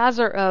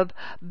Belshazzar of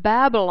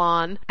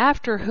Babylon,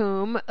 after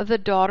whom the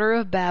daughter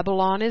of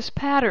Babylon is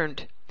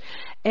patterned.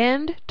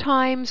 End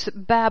times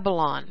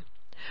Babylon,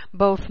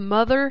 both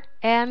mother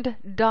and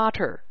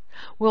daughter,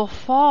 will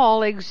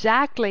fall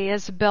exactly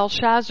as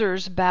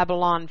Belshazzar's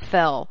Babylon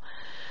fell.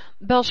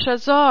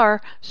 Belshazzar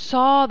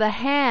saw the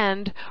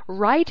hand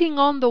writing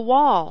on the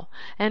wall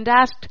and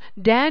asked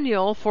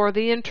Daniel for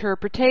the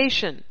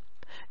interpretation.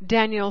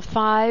 Daniel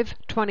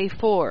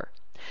 5:24.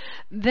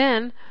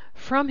 Then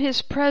from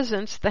his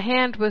presence the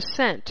hand was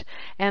sent,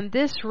 and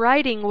this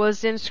writing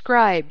was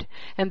inscribed.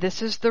 And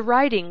this is the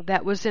writing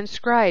that was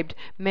inscribed: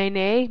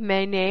 Mene,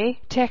 Mene,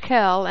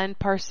 Tekel, and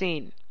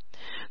Parsin.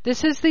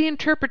 This is the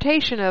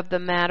interpretation of the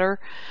matter.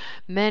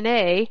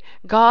 Mene,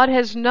 God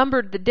has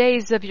numbered the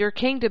days of your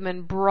kingdom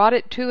and brought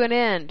it to an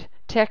end.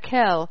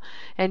 Tekel,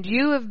 and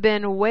you have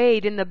been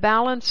weighed in the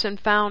balance and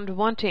found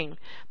wanting.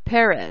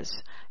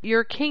 Perez,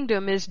 your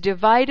kingdom is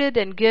divided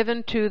and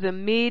given to the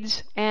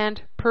Medes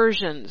and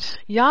Persians.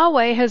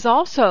 Yahweh has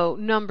also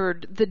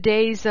numbered the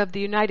days of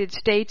the United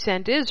States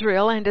and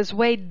Israel and has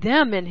weighed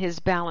them in his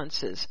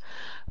balances.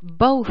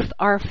 Both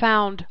are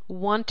found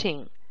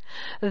wanting.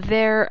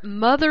 Their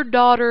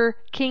mother-daughter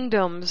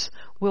kingdoms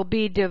will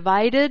be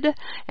divided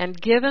and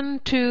given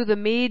to the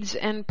Medes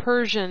and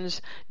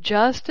Persians,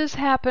 just as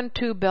happened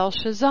to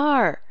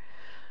Belshazzar.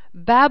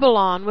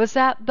 Babylon was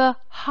at the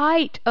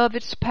height of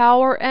its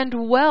power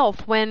and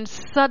wealth when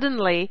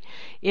suddenly,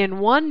 in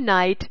one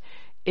night,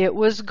 it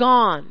was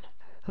gone.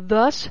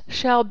 Thus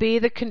shall be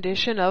the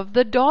condition of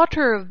the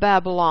daughter of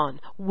Babylon,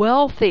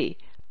 wealthy,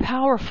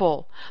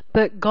 powerful,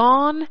 but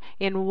gone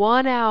in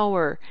 1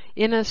 hour,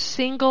 in a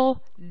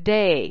single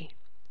day.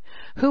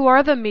 Who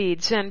are the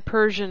Medes and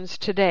Persians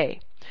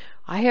today?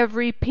 I have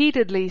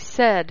repeatedly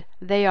said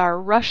they are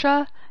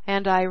Russia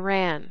and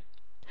Iran.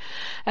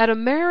 At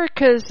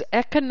America's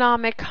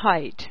economic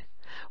height,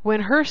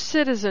 when her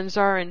citizens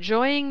are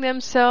enjoying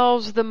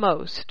themselves the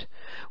most,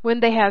 when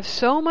they have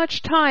so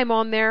much time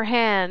on their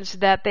hands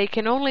that they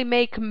can only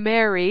make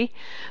merry,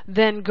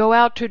 then go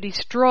out to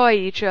destroy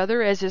each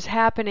other, as is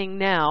happening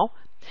now,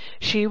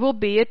 she will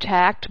be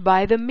attacked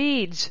by the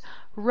Medes,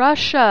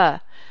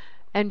 Russia.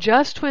 And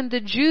just when the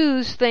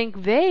Jews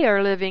think they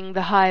are living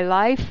the high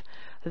life,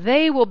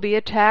 they will be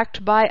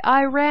attacked by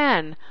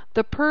Iran,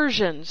 the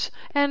Persians,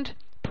 and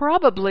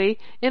probably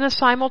in a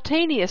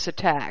simultaneous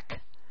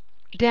attack.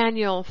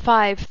 Daniel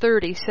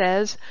 5:30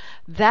 says,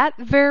 "That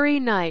very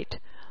night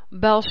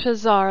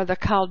Belshazzar the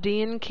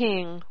Chaldean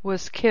king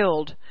was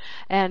killed,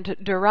 and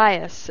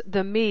Darius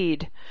the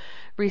Mede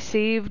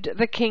received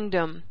the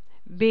kingdom,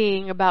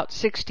 being about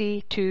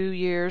 62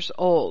 years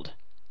old."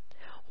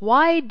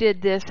 Why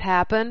did this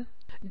happen?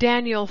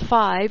 Daniel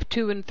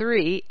 5:2 and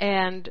 3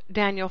 and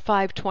Daniel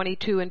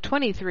 5:22 and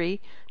 23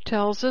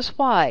 tells us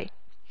why.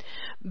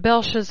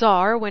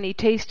 Belshazzar, when he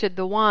tasted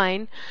the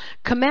wine,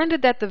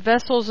 commanded that the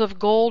vessels of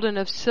gold and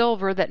of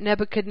silver that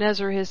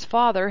Nebuchadnezzar his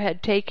father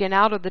had taken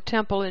out of the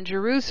temple in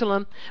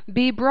Jerusalem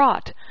be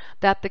brought,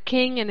 that the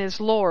king and his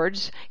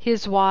lords,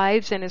 his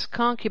wives, and his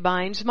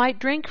concubines might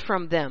drink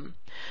from them.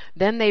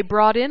 Then they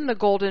brought in the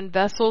golden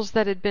vessels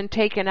that had been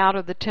taken out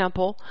of the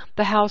temple,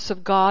 the house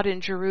of God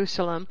in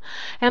Jerusalem,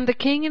 and the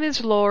king and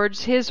his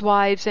lords, his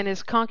wives, and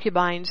his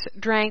concubines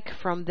drank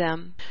from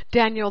them.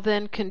 Daniel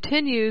then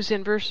continues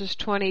in verses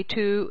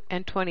 22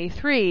 and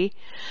 23,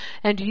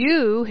 "And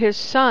you, his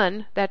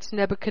son," that's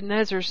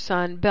Nebuchadnezzar's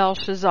son,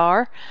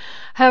 Belshazzar,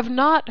 "have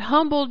not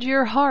humbled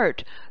your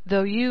heart,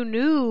 though you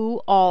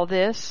knew all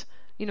this,"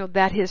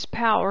 that his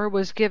power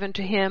was given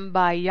to him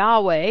by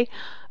Yahweh,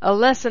 a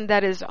lesson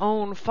that his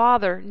own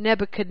father,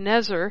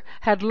 Nebuchadnezzar,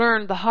 had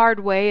learned the hard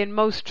way, and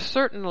most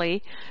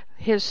certainly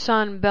his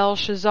son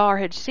Belshazzar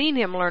had seen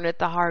him learn it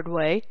the hard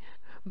way.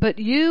 "But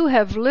you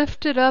have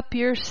lifted up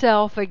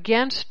yourself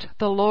against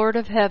the Lord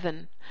of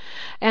heaven,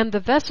 and the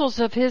vessels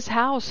of his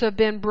house have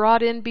been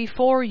brought in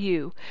before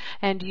you,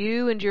 and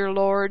you and your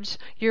lords,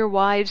 your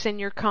wives,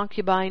 and your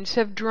concubines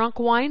have drunk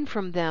wine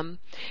from them,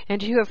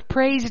 and you have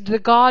praised the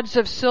gods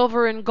of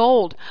silver and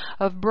gold,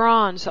 of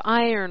bronze,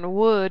 iron,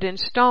 wood, and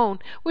stone,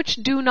 which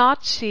do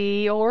not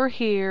see or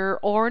hear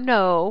or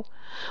know,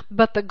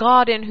 but the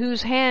God in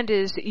whose hand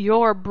is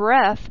your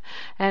breath,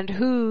 and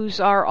whose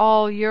are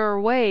all your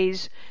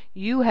ways,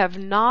 you have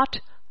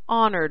not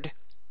honored."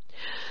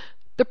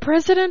 The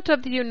President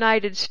of the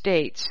United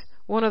States,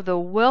 one of the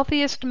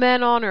wealthiest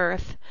men on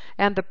earth,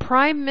 and the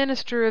Prime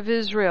Minister of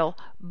Israel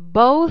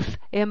both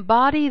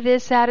embody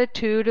this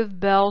attitude of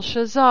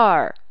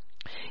Belshazzar.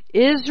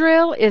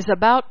 Israel is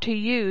about to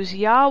use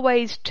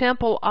Yahweh's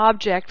temple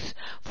objects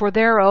for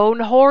their own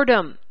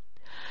whoredom.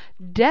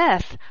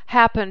 Death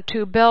happened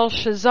to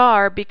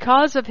Belshazzar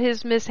because of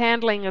his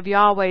mishandling of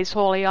Yahweh's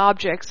holy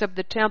objects of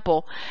the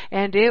temple,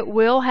 and it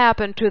will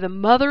happen to the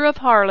mother of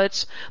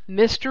harlots,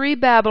 Mystery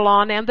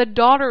Babylon, and the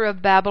daughter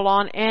of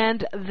Babylon,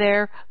 and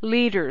their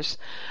leaders.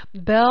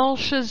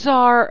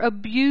 Belshazzar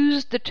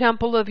abused the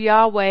temple of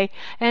Yahweh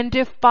and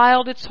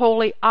defiled its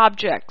holy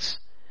objects.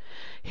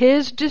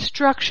 His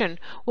destruction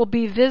will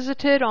be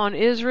visited on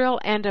Israel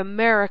and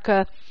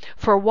America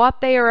for what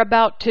they are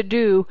about to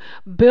do,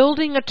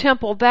 building a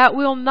temple that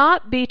will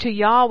not be to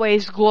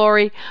Yahweh's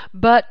glory,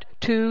 but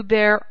to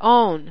their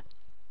own.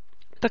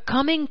 The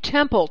coming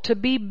temple to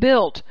be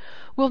built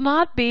will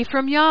not be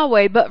from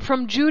Yahweh, but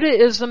from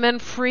Judaism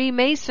and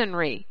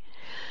Freemasonry.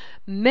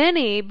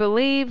 Many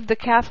believe the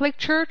Catholic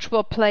Church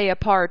will play a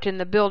part in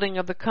the building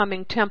of the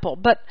coming temple,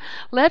 but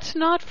let's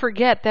not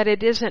forget that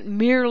it isn't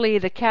merely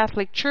the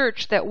Catholic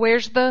Church that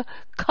wears the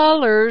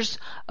colors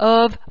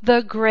of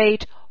the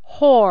great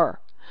whore.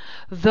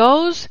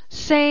 Those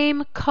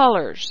same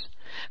colors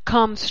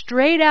come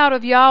straight out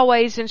of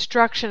Yahweh's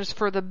instructions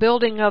for the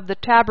building of the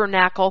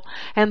tabernacle,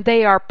 and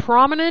they are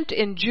prominent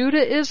in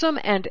Judaism,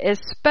 and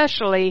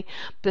especially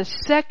the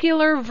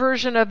secular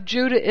version of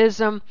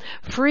Judaism,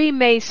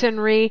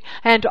 Freemasonry,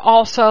 and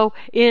also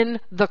in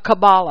the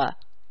Kabbalah.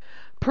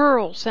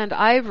 Pearls and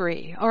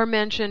ivory are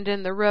mentioned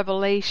in the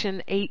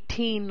Revelation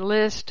 18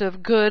 list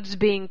of goods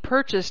being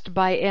purchased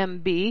by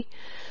MB.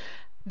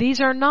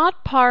 These are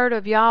not part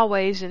of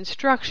Yahweh's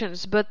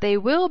instructions, but they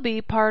will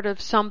be part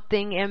of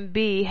something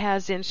MB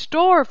has in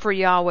store for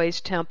Yahweh's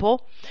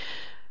temple.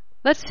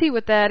 Let's see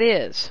what that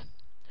is.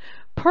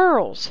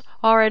 Pearls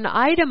are an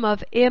item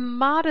of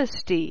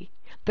immodesty,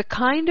 the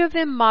kind of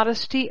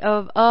immodesty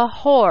of a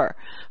whore.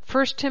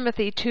 1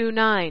 Timothy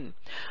 2:9.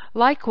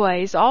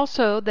 Likewise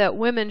also that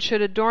women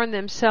should adorn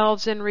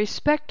themselves in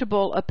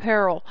respectable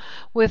apparel,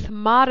 with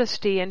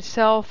modesty and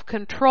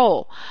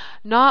self-control,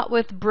 not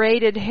with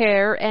braided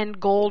hair and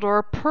gold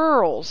or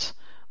pearls,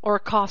 or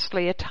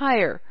costly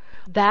attire.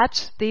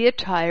 That's the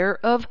attire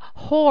of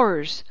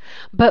whores.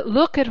 But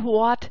look at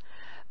what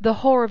the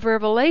whore of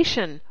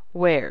Revelation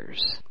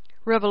wears.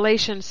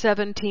 Revelation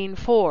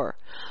 17:4.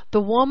 The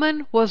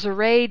woman was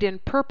arrayed in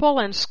purple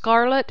and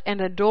scarlet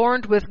and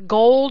adorned with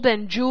gold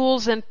and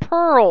jewels and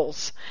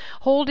pearls,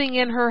 holding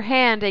in her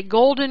hand a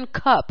golden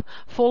cup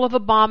full of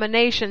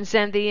abominations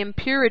and the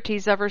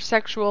impurities of her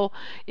sexual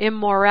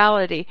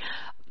immorality.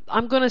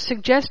 I'm going to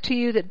suggest to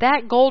you that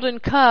that golden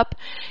cup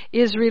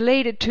is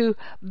related to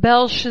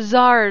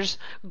Belshazzar's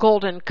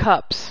golden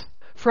cups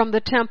from the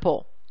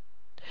temple.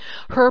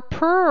 Her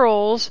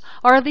pearls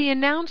are the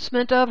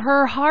announcement of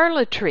her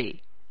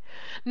harlotry.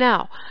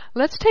 Now,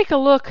 let's take a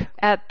look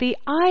at the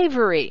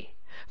ivory.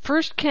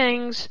 1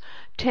 Kings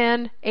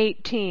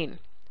 10:18.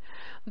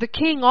 The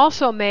king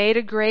also made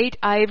a great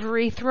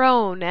ivory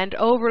throne and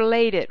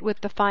overlaid it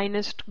with the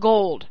finest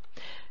gold.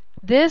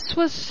 This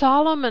was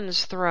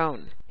Solomon's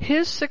throne,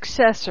 his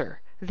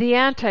successor, the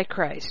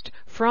Antichrist,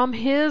 from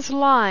his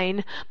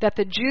line that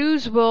the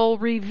Jews will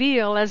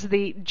reveal as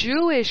the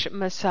Jewish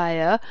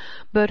Messiah,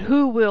 but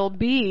who will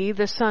be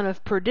the son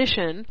of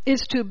perdition,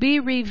 is to be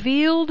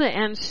revealed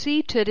and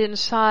seated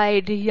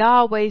inside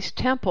Yahweh's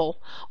temple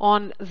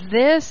on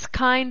this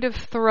kind of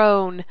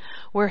throne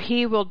where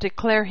he will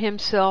declare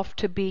himself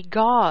to be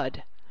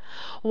God.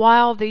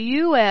 While the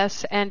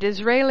U.S. and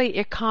Israeli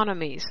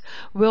economies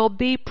will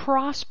be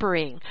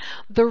prospering,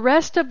 the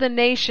rest of the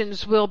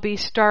nations will be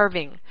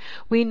starving.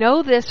 We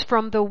know this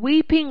from the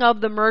weeping of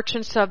the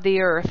merchants of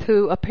the earth,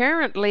 who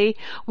apparently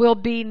will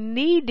be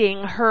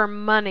needing her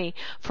money,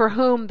 for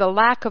whom the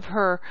lack of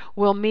her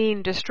will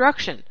mean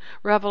destruction.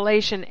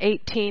 Revelation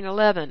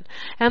 18:11.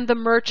 And the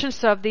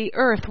merchants of the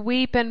earth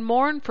weep and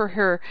mourn for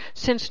her,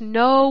 since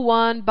no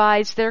one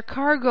buys their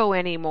cargo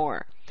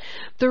anymore.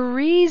 The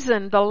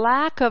reason the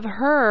lack of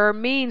her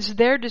means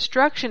their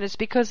destruction is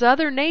because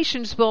other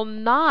nations will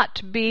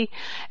not be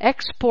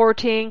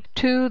exporting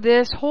to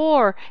this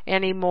whore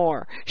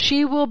anymore.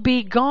 She will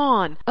be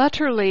gone,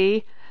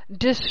 utterly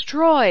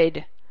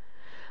destroyed.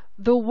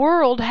 The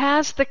world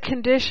has the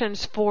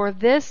conditions for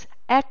this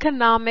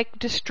economic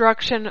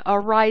destruction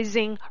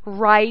arising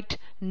right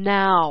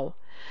now.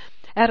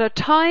 At a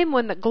time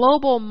when the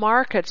global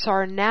markets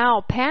are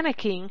now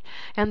panicking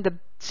and the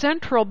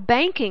central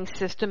banking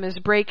system is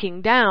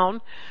breaking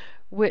down,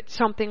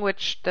 something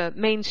which the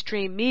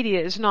mainstream media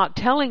is not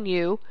telling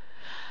you,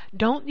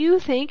 don't you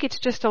think it's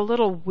just a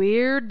little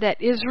weird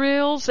that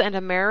Israel's and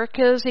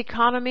America's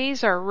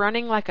economies are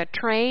running like a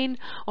train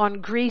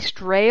on greased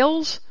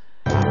rails?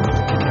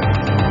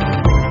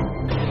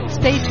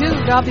 Stay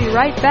tuned. I'll be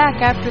right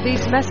back after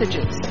these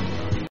messages.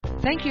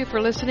 Thank you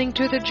for listening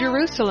to the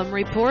Jerusalem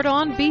Report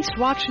on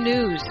Beastwatch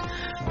News.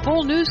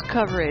 Full news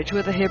coverage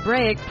with a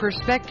Hebraic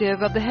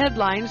perspective of the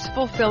headlines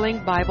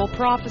fulfilling Bible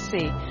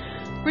prophecy.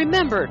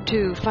 Remember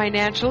to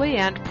financially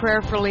and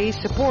prayerfully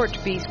support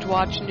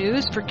Beastwatch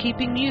News for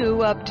keeping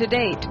you up to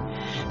date.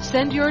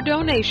 Send your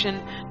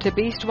donation to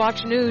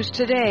Beastwatch News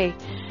today.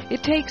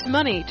 It takes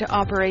money to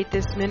operate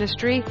this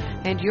ministry,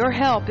 and your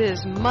help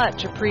is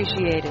much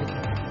appreciated.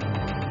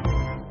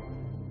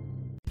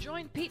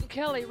 Join Pete and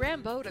Kelly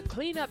Rambo to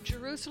clean up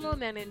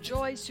Jerusalem and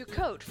enjoy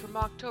Sukkot from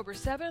October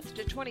 7th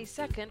to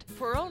 22nd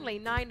for only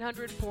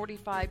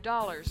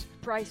 $945.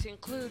 Price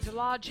includes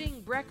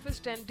lodging,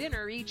 breakfast, and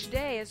dinner each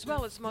day, as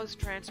well as most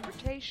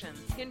transportation.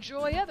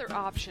 Enjoy other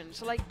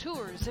options like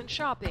tours and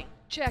shopping.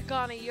 Check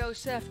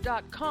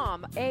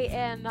AniYosef.com,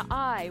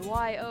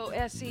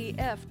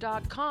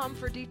 ANIYOSEF.com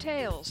for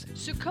details.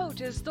 Sukkot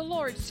is the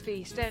Lord's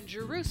feast, and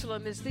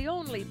Jerusalem is the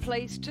only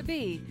place to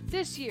be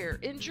this year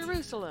in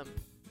Jerusalem.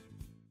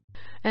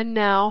 And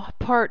now,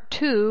 part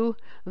 2,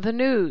 the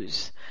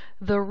news.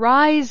 The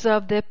rise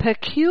of the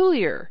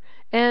peculiar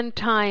end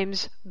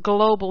times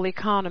global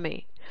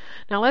economy.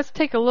 Now let's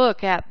take a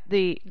look at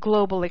the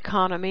global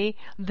economy,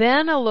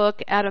 then a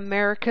look at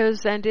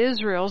America's and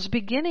Israel's,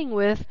 beginning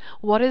with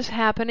what is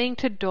happening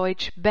to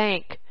Deutsche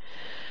Bank.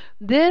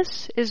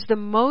 This is the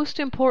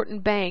most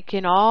important bank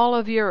in all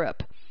of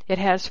Europe. It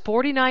has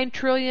 $49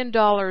 trillion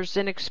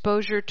in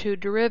exposure to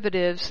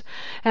derivatives,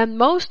 and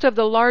most of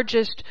the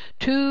largest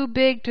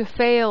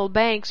too-big-to-fail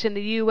banks in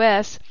the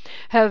U.S.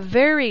 have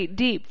very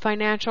deep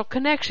financial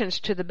connections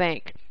to the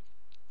bank.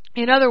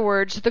 In other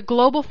words, the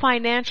global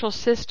financial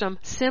system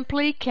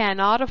simply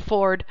cannot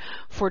afford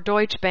for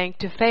Deutsche Bank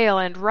to fail,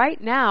 and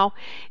right now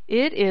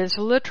it is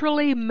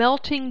literally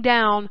melting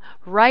down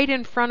right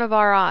in front of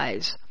our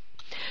eyes.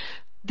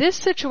 This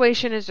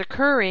situation is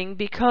occurring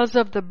because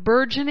of the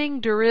burgeoning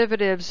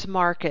derivatives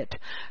market.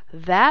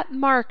 That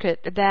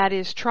market that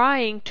is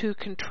trying to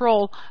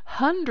control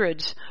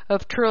hundreds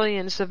of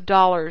trillions of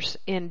dollars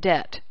in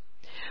debt.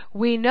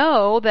 We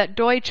know that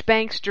Deutsche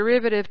Bank's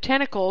derivative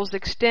tentacles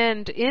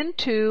extend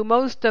into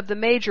most of the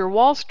major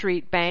Wall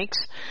Street banks.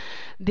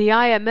 The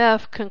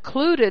IMF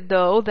concluded,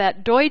 though,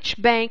 that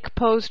Deutsche Bank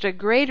posed a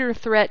greater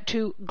threat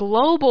to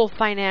global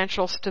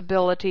financial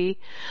stability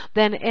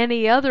than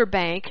any other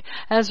bank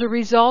as a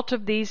result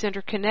of these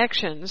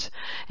interconnections,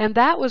 and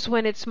that was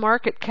when its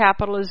market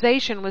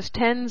capitalization was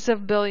tens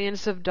of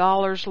billions of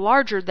dollars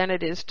larger than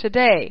it is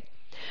today.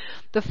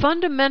 The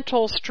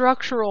fundamental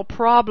structural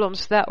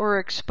problems that were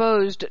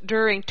exposed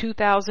during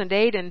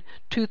 2008 and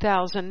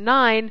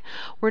 2009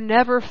 were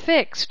never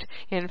fixed.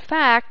 In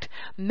fact,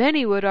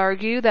 many would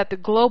argue that the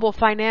global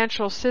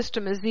financial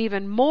system is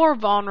even more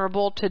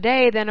vulnerable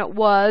today than it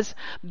was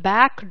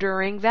back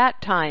during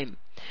that time.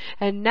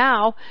 And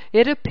now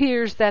it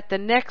appears that the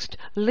next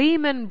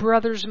Lehman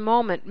Brothers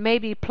moment may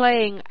be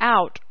playing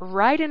out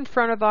right in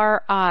front of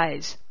our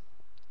eyes.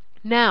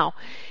 Now,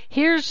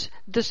 here's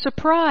the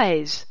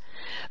surprise.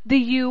 The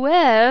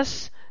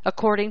U.S.,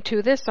 according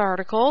to this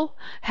article,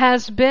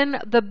 has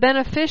been the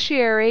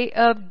beneficiary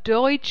of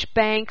Deutsche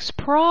Bank's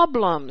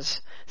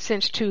problems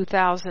since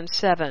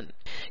 2007.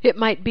 It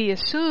might be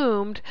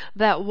assumed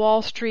that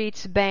Wall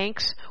Street's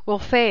banks will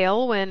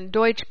fail when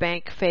Deutsche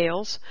Bank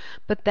fails,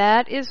 but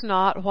that is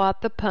not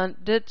what the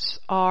pundits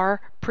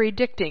are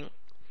predicting.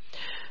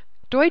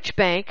 Deutsche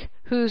Bank,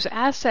 whose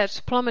assets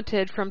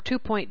plummeted from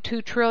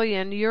 2.2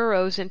 trillion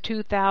euros in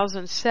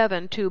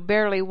 2007 to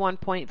barely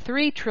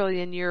 1.3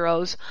 trillion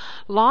euros,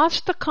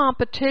 lost the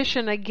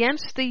competition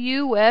against the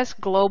U.S.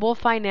 global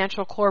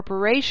financial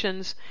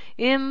corporations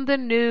in the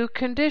new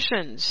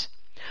conditions.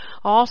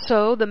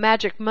 Also, the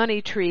magic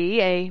money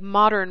tree, a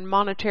modern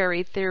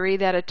monetary theory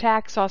that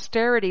attacks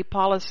austerity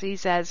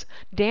policies as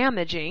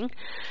damaging,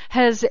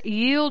 has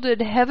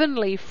yielded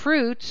heavenly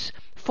fruits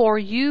for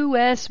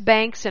U.S.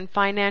 banks and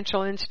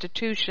financial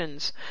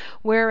institutions,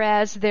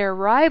 whereas their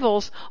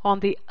rivals on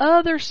the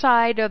other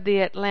side of the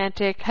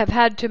Atlantic have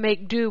had to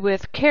make do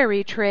with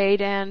carry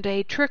trade and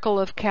a trickle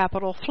of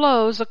capital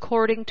flows,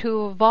 according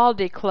to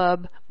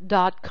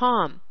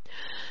ValdiClub.com.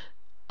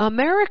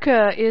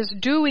 America is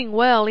doing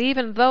well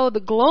even though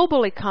the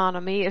global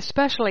economy,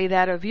 especially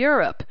that of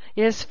Europe,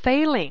 is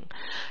failing.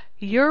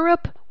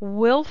 Europe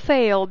will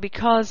fail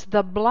because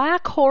the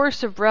black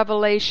horse of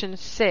Revelation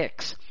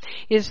 6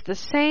 is the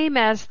same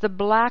as the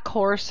black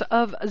horse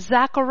of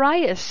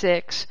Zechariah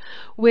 6,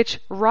 which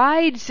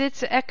rides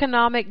its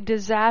economic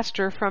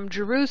disaster from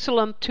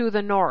Jerusalem to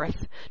the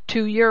north,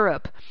 to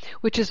Europe,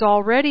 which is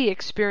already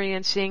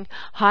experiencing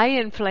high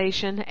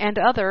inflation and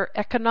other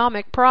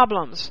economic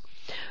problems.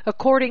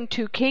 According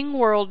to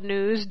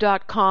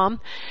KingWorldNews.com,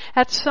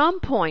 at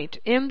some point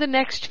in the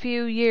next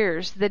few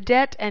years, the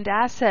debt and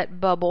asset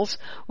bubbles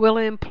will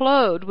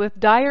implode with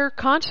dire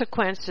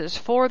consequences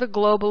for the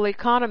global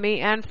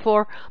economy and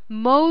for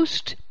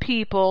most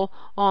people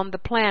on the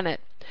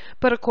planet.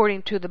 But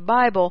according to the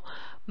Bible,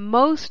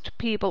 most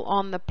people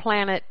on the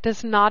planet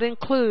does not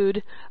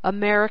include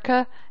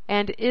America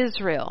and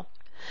Israel.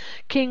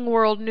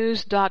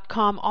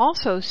 KingWorldNews.com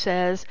also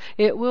says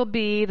it will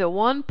be the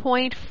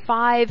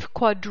 $1.5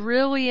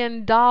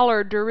 quadrillion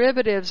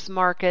derivatives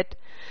market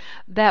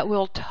that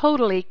will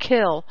totally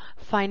kill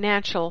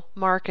financial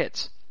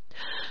markets.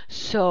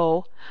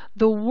 So,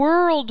 the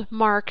world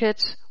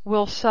markets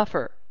will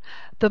suffer.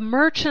 The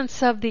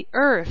merchants of the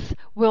earth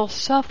will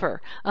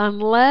suffer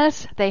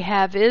unless they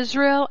have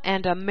Israel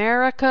and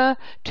America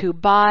to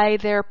buy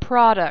their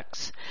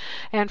products.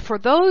 And for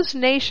those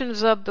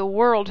nations of the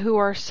world who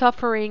are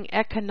suffering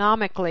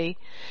economically,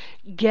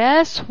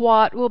 guess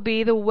what will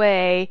be the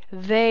way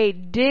they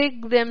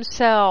dig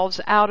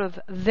themselves out of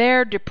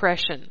their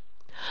depression?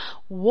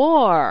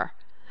 War.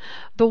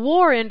 The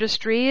war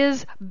industry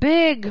is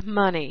big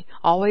money.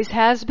 Always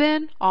has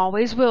been,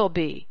 always will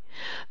be.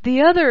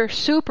 The other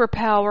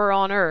superpower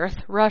on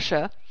earth,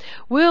 Russia,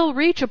 will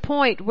reach a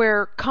point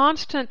where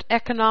constant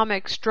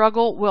economic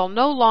struggle will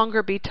no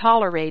longer be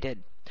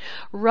tolerated.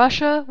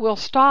 Russia will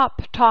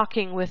stop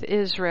talking with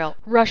Israel.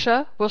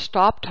 Russia will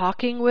stop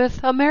talking with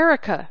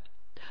America.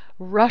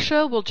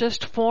 Russia will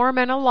just form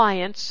an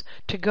alliance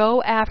to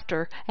go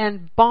after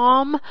and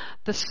bomb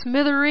the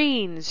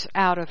smithereens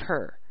out of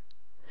her.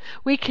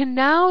 We can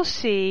now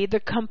see the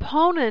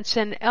components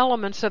and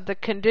elements of the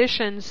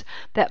conditions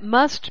that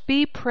must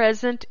be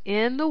present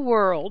in the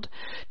world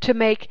to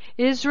make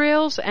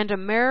Israel's and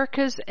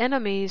America's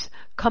enemies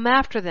come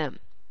after them.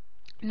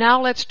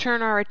 Now let's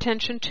turn our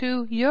attention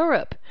to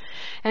Europe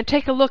and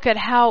take a look at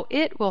how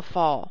it will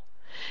fall.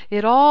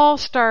 It all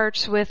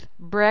starts with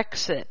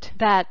Brexit,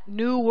 that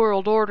New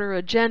World Order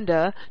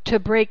agenda to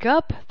break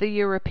up the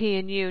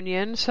European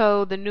Union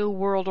so the New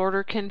World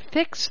Order can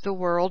fix the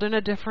world in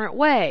a different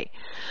way.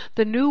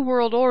 The New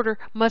World Order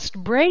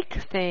must break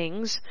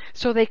things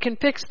so they can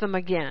fix them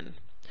again.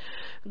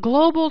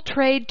 Global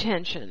trade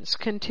tensions,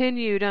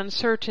 continued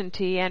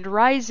uncertainty, and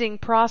rising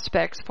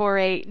prospects for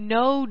a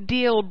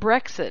no-deal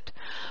Brexit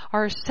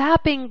are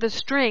sapping the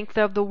strength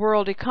of the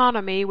world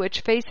economy,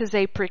 which faces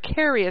a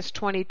precarious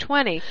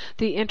 2020,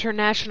 the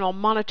International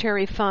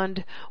Monetary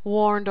Fund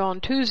warned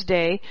on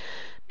Tuesday.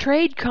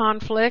 Trade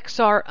conflicts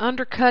are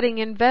undercutting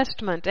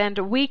investment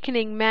and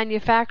weakening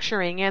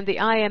manufacturing, and the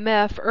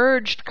IMF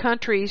urged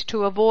countries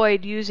to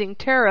avoid using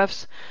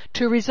tariffs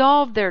to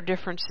resolve their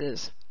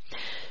differences.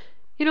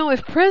 You know,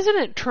 if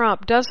President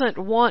Trump doesn't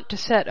want to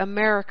set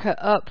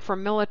America up for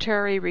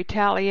military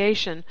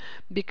retaliation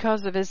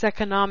because of his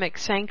economic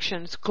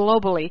sanctions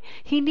globally,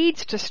 he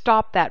needs to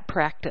stop that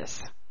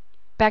practice.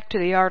 Back to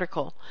the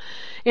article.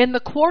 In the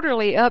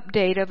quarterly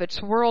update of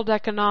its World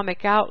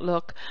Economic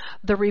Outlook,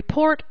 the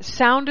report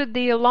sounded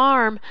the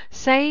alarm,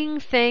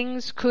 saying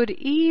things could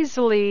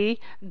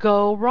easily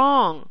go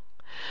wrong.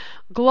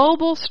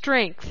 Global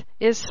strength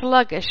is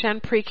sluggish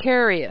and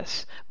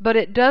precarious, but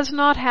it does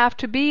not have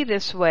to be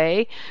this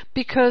way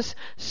because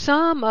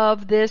some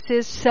of this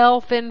is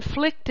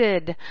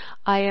self-inflicted,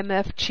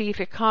 IMF chief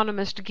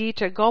economist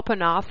Geeta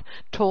Gopinath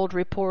told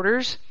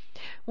reporters.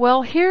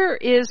 Well, here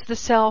is the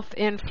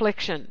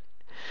self-infliction.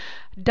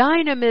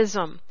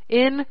 Dynamism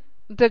in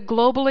the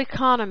global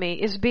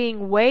economy is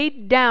being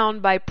weighed down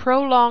by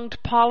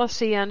prolonged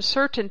policy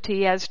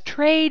uncertainty as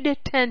trade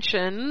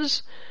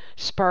tensions,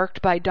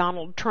 sparked by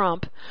Donald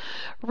Trump,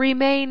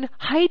 remain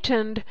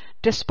heightened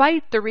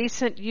despite the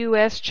recent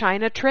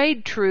U.S.-China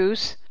trade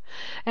truce,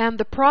 and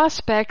the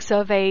prospects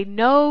of a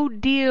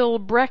no-deal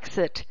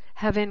Brexit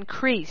have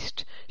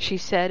increased, she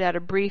said at a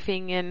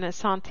briefing in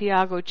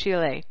Santiago,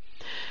 Chile.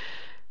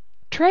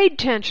 Trade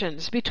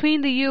tensions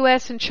between the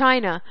U.S. and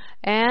China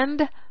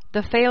and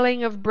the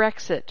failing of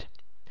Brexit.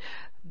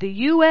 The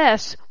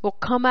U.S. will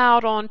come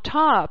out on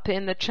top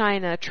in the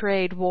China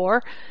trade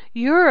war.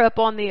 Europe,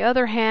 on the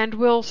other hand,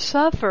 will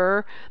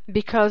suffer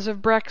because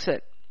of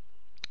Brexit.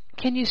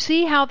 Can you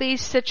see how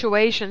these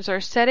situations are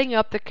setting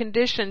up the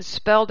conditions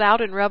spelled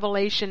out in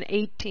Revelation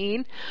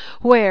 18,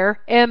 where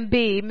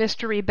MB,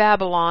 Mystery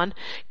Babylon,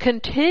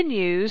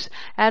 continues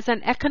as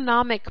an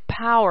economic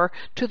power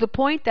to the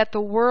point that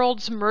the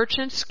world's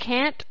merchants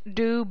can't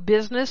do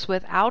business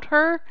without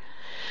her?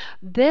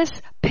 This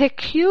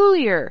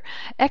peculiar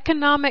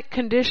economic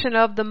condition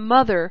of the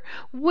mother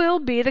will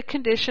be the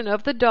condition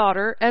of the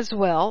daughter as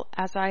well,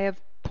 as I have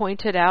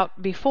pointed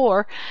out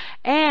before,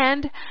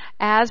 and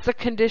as the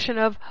condition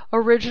of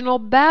original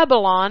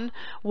Babylon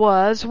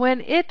was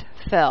when it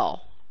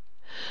fell.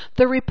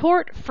 The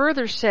report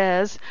further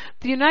says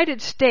the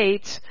United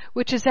States,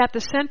 which is at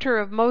the center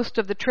of most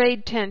of the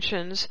trade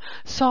tensions,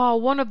 saw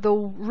one of the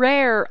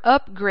rare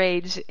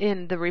upgrades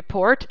in the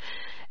report,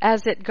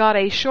 as it got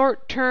a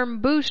short-term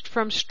boost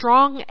from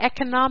strong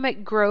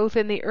economic growth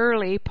in the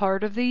early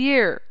part of the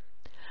year.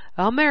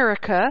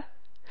 America,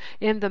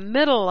 in the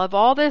middle of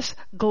all this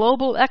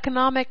global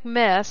economic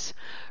mess,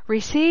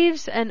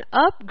 receives an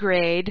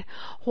upgrade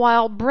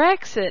while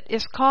Brexit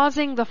is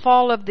causing the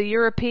fall of the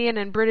European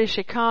and British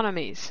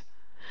economies.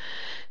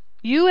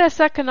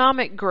 U.S.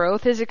 economic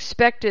growth is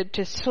expected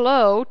to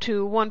slow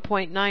to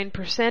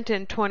 1.9%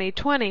 in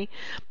 2020,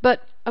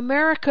 but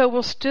America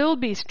will still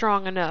be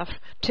strong enough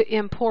to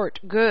import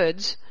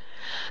goods.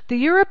 The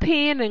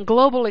European and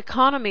global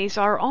economies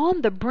are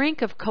on the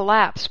brink of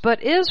collapse,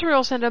 but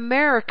Israel's and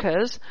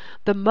America's,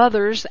 the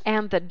mothers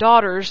and the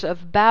daughters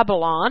of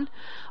Babylon,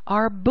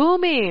 are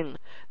booming.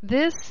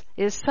 This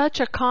is such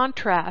a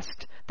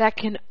contrast that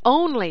can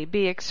only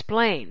be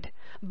explained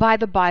by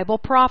the Bible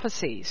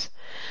prophecies.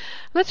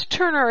 Let's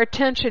turn our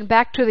attention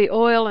back to the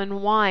oil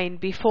and wine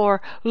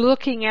before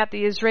looking at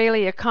the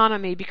Israeli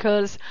economy,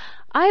 because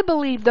I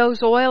believe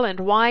those oil and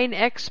wine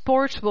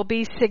exports will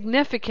be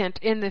significant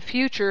in the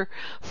future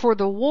for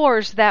the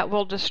wars that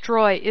will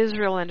destroy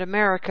Israel and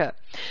America.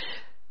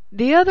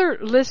 The other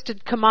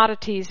listed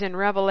commodities in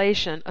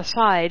Revelation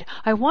aside,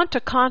 I want to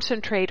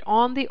concentrate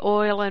on the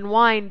oil and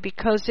wine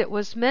because it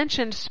was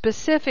mentioned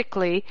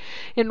specifically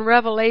in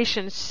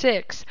Revelation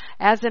 6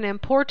 as an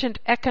important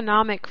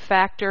economic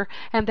factor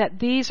and that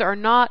these are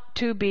not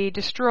to be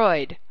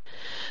destroyed.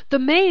 The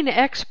main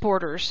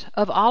exporters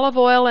of olive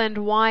oil and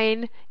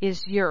wine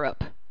is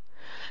Europe.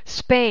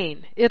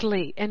 Spain,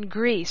 Italy, and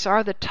Greece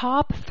are the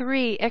top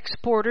 3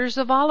 exporters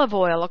of olive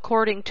oil,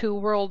 according to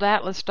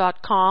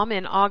worldatlas.com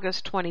in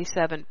August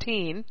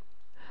 2017.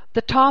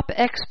 The top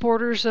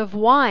exporters of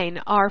wine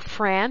are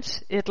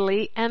France,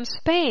 Italy, and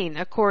Spain,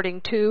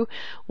 according to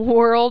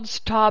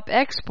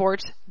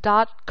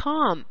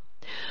worldstopexports.com.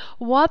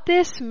 What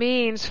this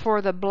means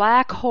for the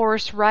black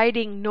horse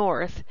riding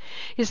north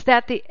is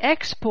that the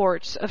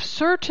exports of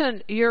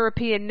certain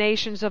European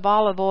nations of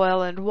olive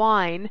oil and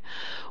wine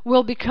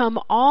will become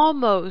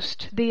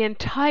almost the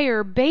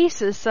entire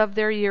basis of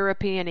their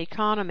European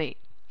economy.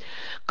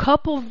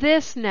 Couple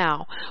this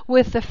now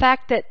with the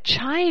fact that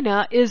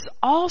China is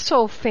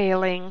also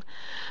failing,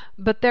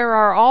 but there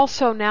are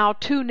also now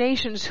 2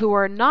 nations who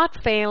are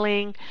not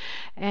failing,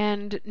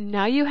 and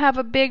now you have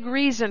a big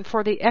reason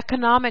for the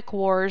economic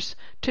wars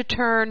to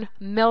turn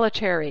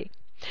military.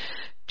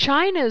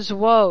 China's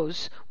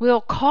woes will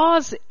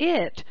cause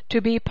it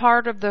to be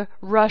part of the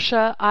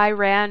Russia,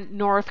 Iran,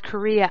 North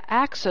Korea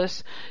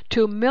axis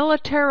to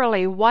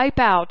militarily wipe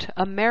out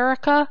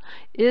America,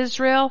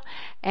 Israel,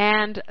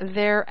 and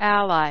their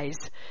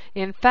allies.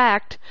 In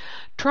fact,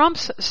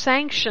 Trump's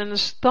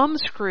sanctions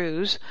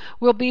thumbscrews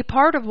will be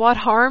part of what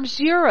harms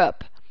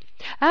Europe.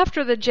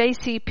 After the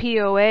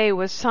JCPOA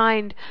was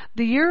signed,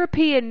 the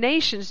European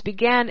nations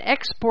began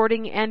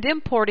exporting and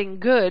importing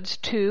goods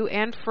to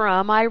and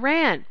from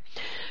Iran.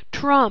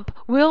 Trump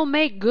will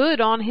make good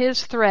on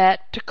his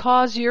threat to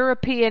cause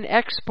European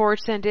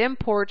exports and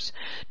imports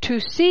to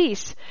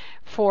cease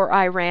for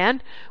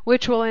Iran,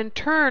 which will in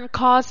turn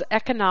cause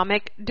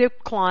economic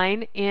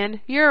decline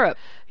in Europe.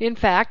 In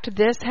fact,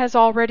 this has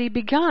already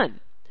begun.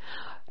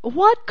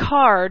 What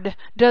card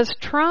does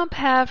Trump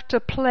have to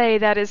play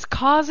that is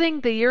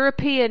causing the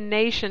European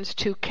nations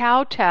to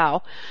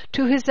kowtow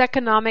to his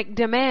economic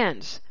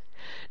demands?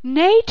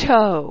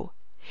 NATO.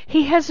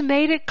 He has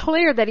made it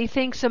clear that he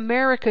thinks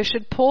America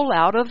should pull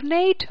out of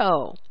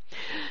NATO.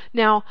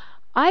 Now,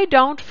 I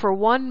don't for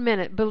 1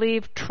 minute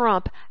believe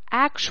Trump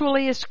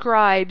actually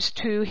ascribes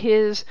to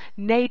his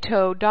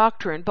NATO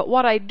doctrine, but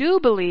what I do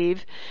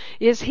believe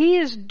is he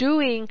is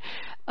doing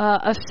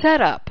a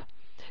setup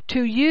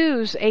to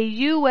use a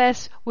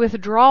U.S.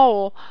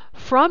 withdrawal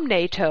from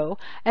NATO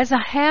as a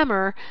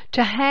hammer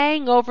to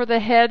hang over the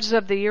heads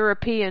of the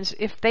Europeans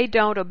if they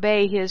don't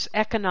obey his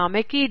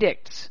economic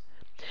edicts.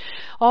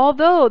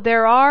 Although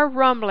there are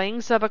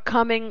rumblings of a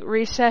coming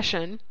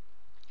recession,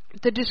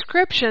 the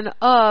description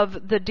of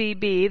the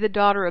DB, the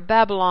Daughter of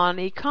Babylon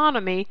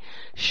economy,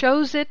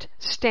 shows it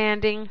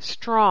standing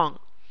strong.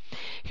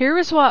 Here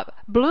is what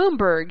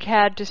Bloomberg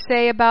had to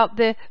say about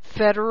the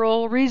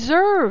Federal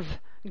Reserve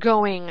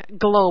going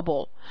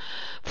global.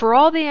 For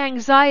all the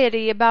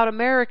anxiety about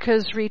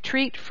America's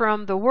retreat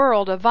from the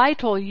world, a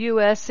vital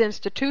U.S.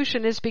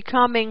 institution is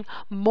becoming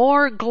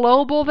more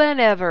global than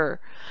ever.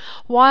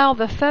 While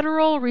the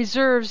Federal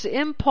Reserve's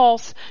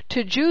impulse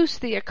to juice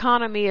the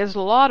economy is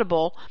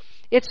laudable,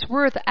 it's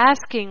worth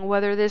asking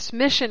whether this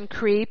mission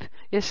creep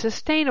is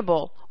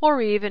sustainable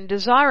or even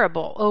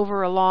desirable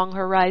over a long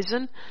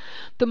horizon.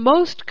 The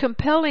most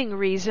compelling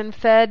reason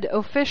Fed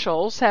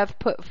officials have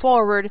put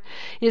forward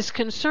is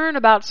concern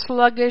about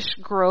sluggish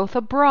growth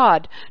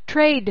abroad.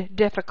 Trade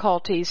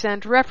difficulties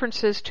and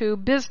references to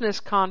business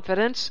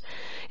confidence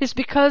is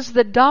because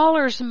the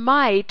dollar's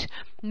might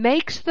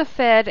makes the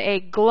Fed a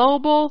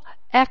global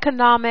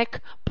economic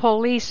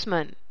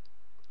policeman.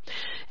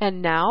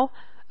 And now,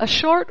 a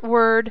short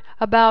word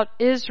about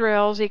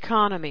Israel's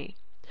economy.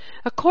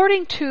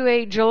 According to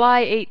a July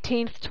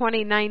 18,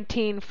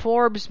 2019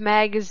 Forbes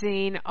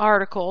magazine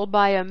article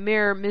by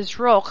Amir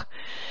Mizroch,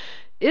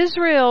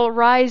 Israel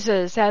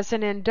rises as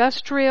an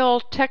industrial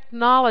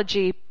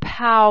technology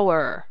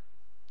power.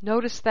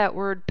 Notice that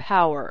word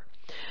power.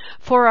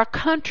 For a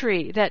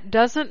country that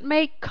doesn't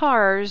make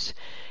cars,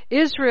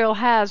 Israel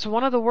has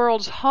one of the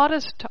world's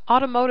hottest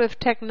automotive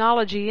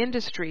technology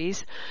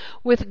industries,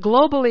 with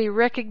globally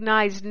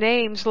recognized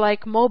names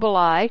like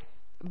Mobileye,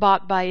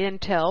 bought by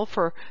Intel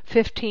for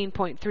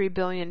 $15.3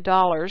 billion,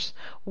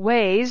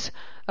 Waze,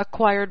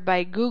 acquired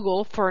by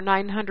Google for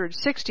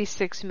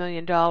 $966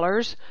 million,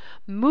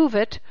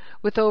 MoveIt,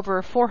 with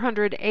over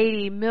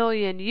 480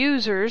 million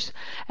users,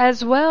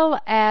 as well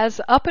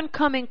as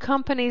up-and-coming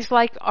companies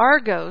like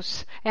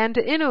Argos and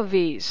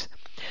Innoviz.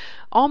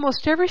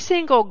 Almost every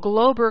single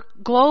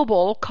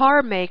global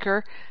car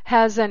maker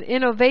has an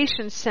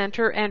innovation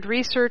center and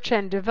research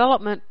and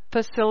development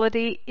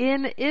facility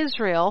in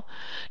Israel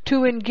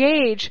to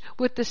engage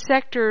with the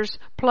sector's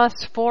plus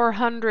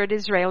 400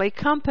 Israeli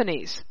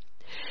companies.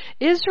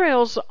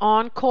 Israel's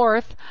on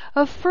course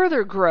of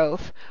further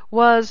growth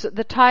was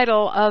the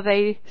title of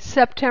a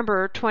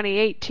September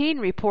 2018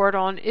 report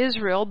on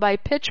Israel by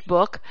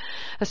PitchBook,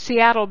 a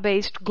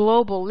Seattle-based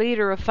global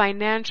leader of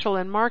financial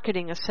and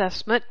marketing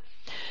assessment.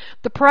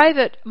 The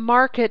private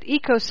market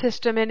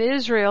ecosystem in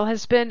Israel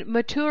has been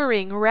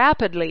maturing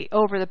rapidly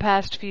over the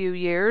past few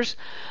years,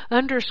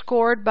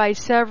 underscored by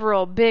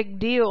several big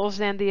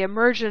deals and the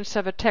emergence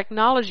of a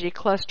technology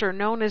cluster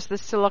known as the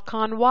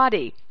Silicon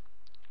Wadi.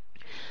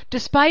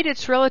 Despite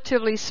its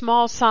relatively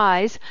small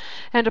size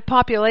and a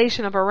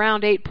population of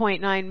around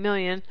 8.9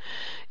 million,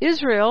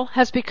 Israel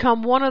has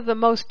become one of the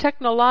most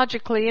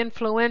technologically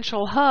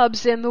influential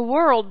hubs in the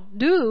world,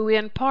 due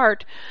in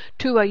part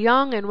to a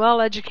young and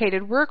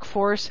well-educated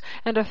workforce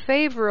and a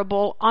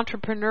favorable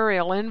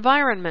entrepreneurial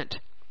environment.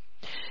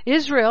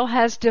 Israel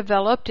has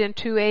developed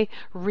into a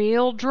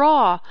real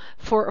draw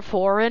for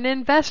foreign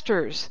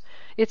investors.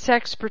 Its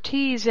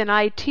expertise in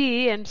IT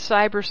and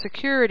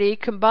cybersecurity,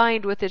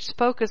 combined with its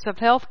focus of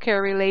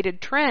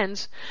healthcare-related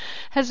trends,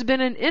 has been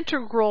an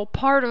integral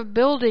part of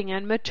building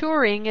and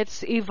maturing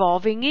its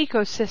evolving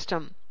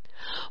ecosystem.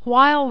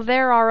 While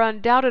there are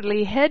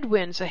undoubtedly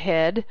headwinds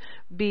ahead,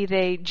 be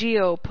they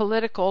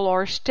geopolitical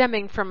or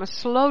stemming from a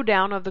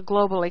slowdown of the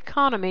global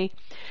economy,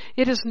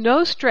 it is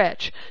no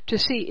stretch to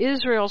see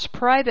Israel's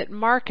private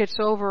market's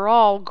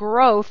overall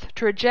growth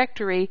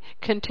trajectory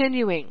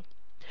continuing.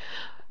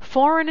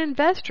 Foreign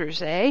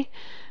investors, eh?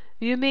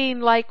 You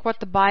mean like what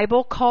the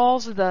Bible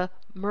calls the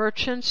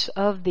merchants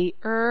of the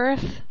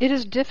earth? It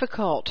is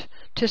difficult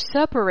to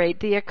separate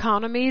the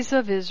economies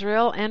of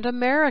Israel and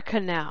America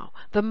now,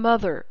 the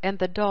mother and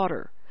the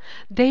daughter.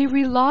 They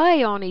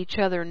rely on each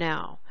other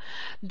now.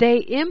 They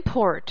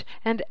import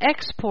and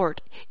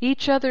export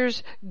each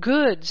other's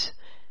goods.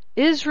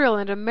 Israel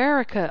and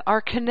America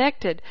are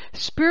connected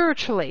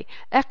spiritually,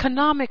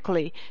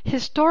 economically,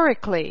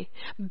 historically,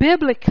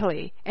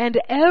 biblically,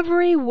 and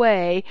every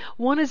way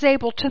one is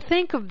able to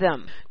think of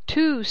them.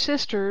 Two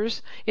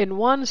sisters, in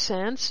one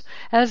sense,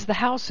 as the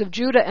house of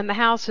Judah and the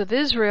house of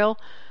Israel,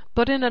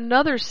 but in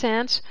another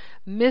sense,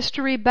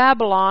 Mystery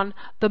Babylon,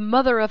 the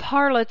mother of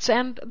harlots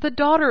and the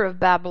daughter of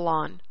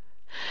Babylon.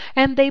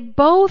 And they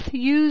both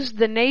used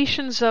the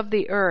nations of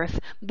the earth,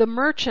 the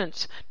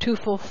merchants, to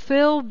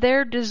fulfill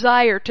their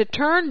desire to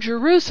turn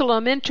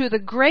Jerusalem into the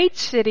great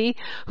city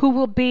who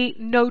will be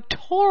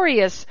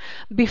notorious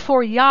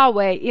before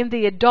Yahweh in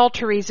the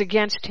adulteries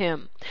against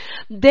him.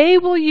 They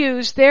will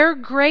use their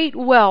great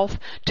wealth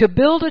to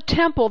build a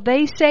temple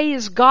they say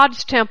is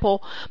God's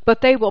temple,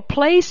 but they will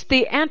place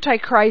the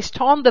Antichrist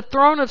on the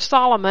throne of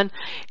Solomon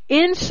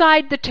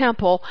inside the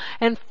temple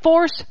and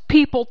force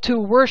people to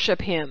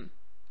worship him.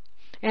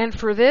 And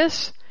for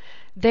this,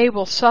 they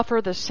will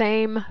suffer the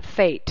same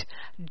fate,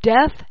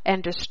 death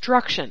and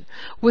destruction,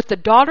 with the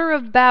daughter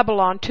of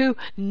Babylon to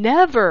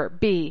never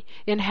be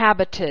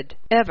inhabited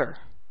ever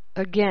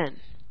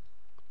again.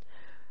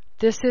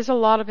 This is a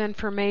lot of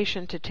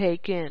information to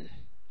take in.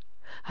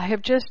 I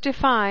have just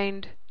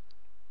defined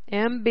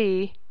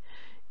MB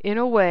in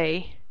a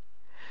way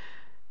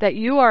that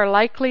you are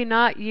likely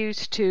not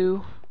used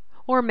to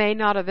or may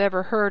not have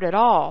ever heard at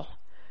all.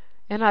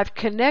 And I've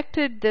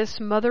connected this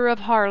mother of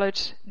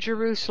harlots,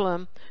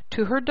 Jerusalem,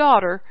 to her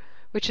daughter,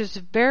 which is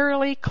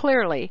very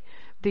clearly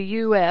the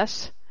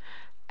U.S.,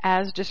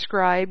 as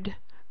described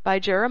by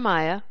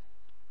Jeremiah.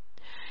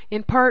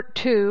 In part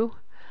 2,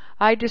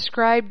 I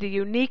described the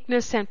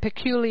uniqueness and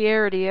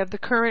peculiarity of the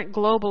current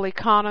global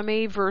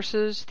economy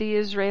versus the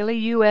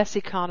Israeli-U.S.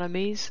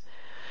 economies,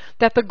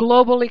 that the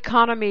global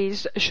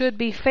economies should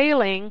be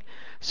failing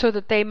so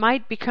that they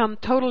might become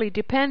totally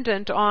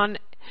dependent on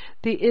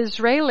the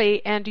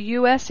Israeli and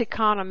U.S.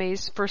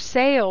 economies for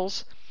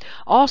sales,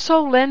 also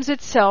lends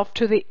itself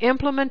to the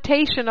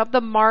implementation of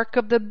the mark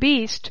of the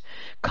beast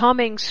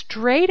coming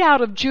straight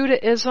out of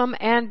Judaism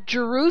and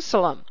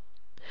Jerusalem.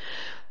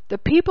 The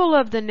people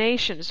of the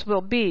nations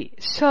will be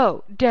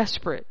so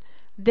desperate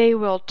they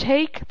will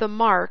take the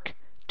mark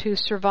to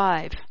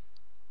survive.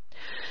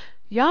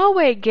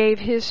 Yahweh gave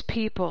his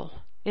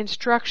people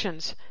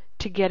instructions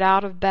to get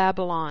out of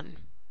Babylon.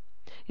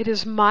 It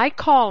is my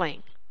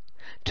calling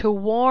to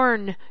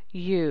warn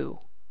you.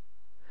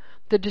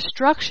 The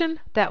destruction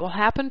that will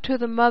happen to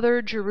the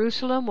mother,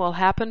 Jerusalem, will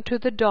happen to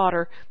the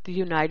daughter, the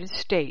United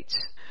States.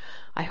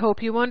 I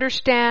hope you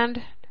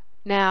understand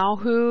now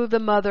who the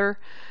mother,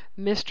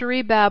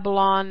 Mystery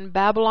Babylon,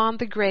 Babylon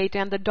the Great,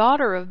 and the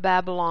daughter of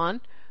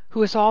Babylon,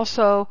 who is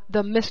also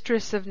the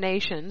mistress of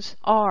nations,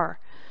 are.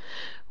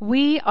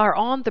 We are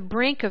on the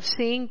brink of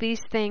seeing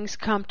these things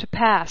come to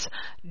pass.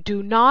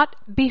 Do not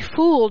be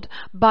fooled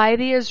by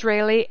the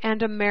Israeli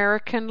and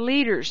American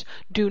leaders.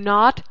 Do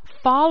not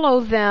follow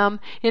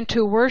them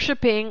into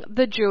worshiping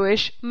the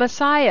Jewish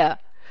Messiah.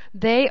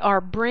 They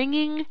are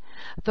bringing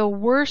the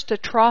worst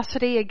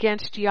atrocity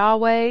against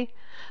Yahweh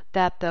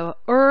that the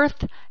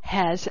earth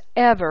has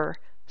ever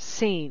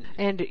seen.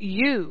 And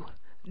you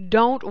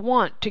don't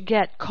want to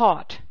get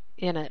caught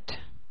in it.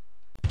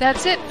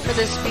 That's it for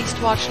this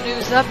Beastwatch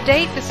News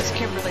update. This is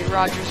Kimberly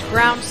Rogers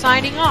Brown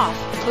signing off.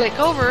 Click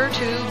over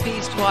to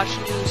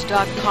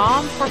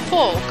BeastWatchNews.com for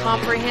full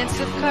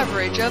comprehensive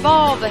coverage of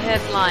all the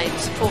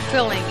headlines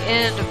fulfilling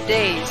end of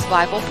days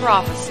Bible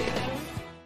prophecy.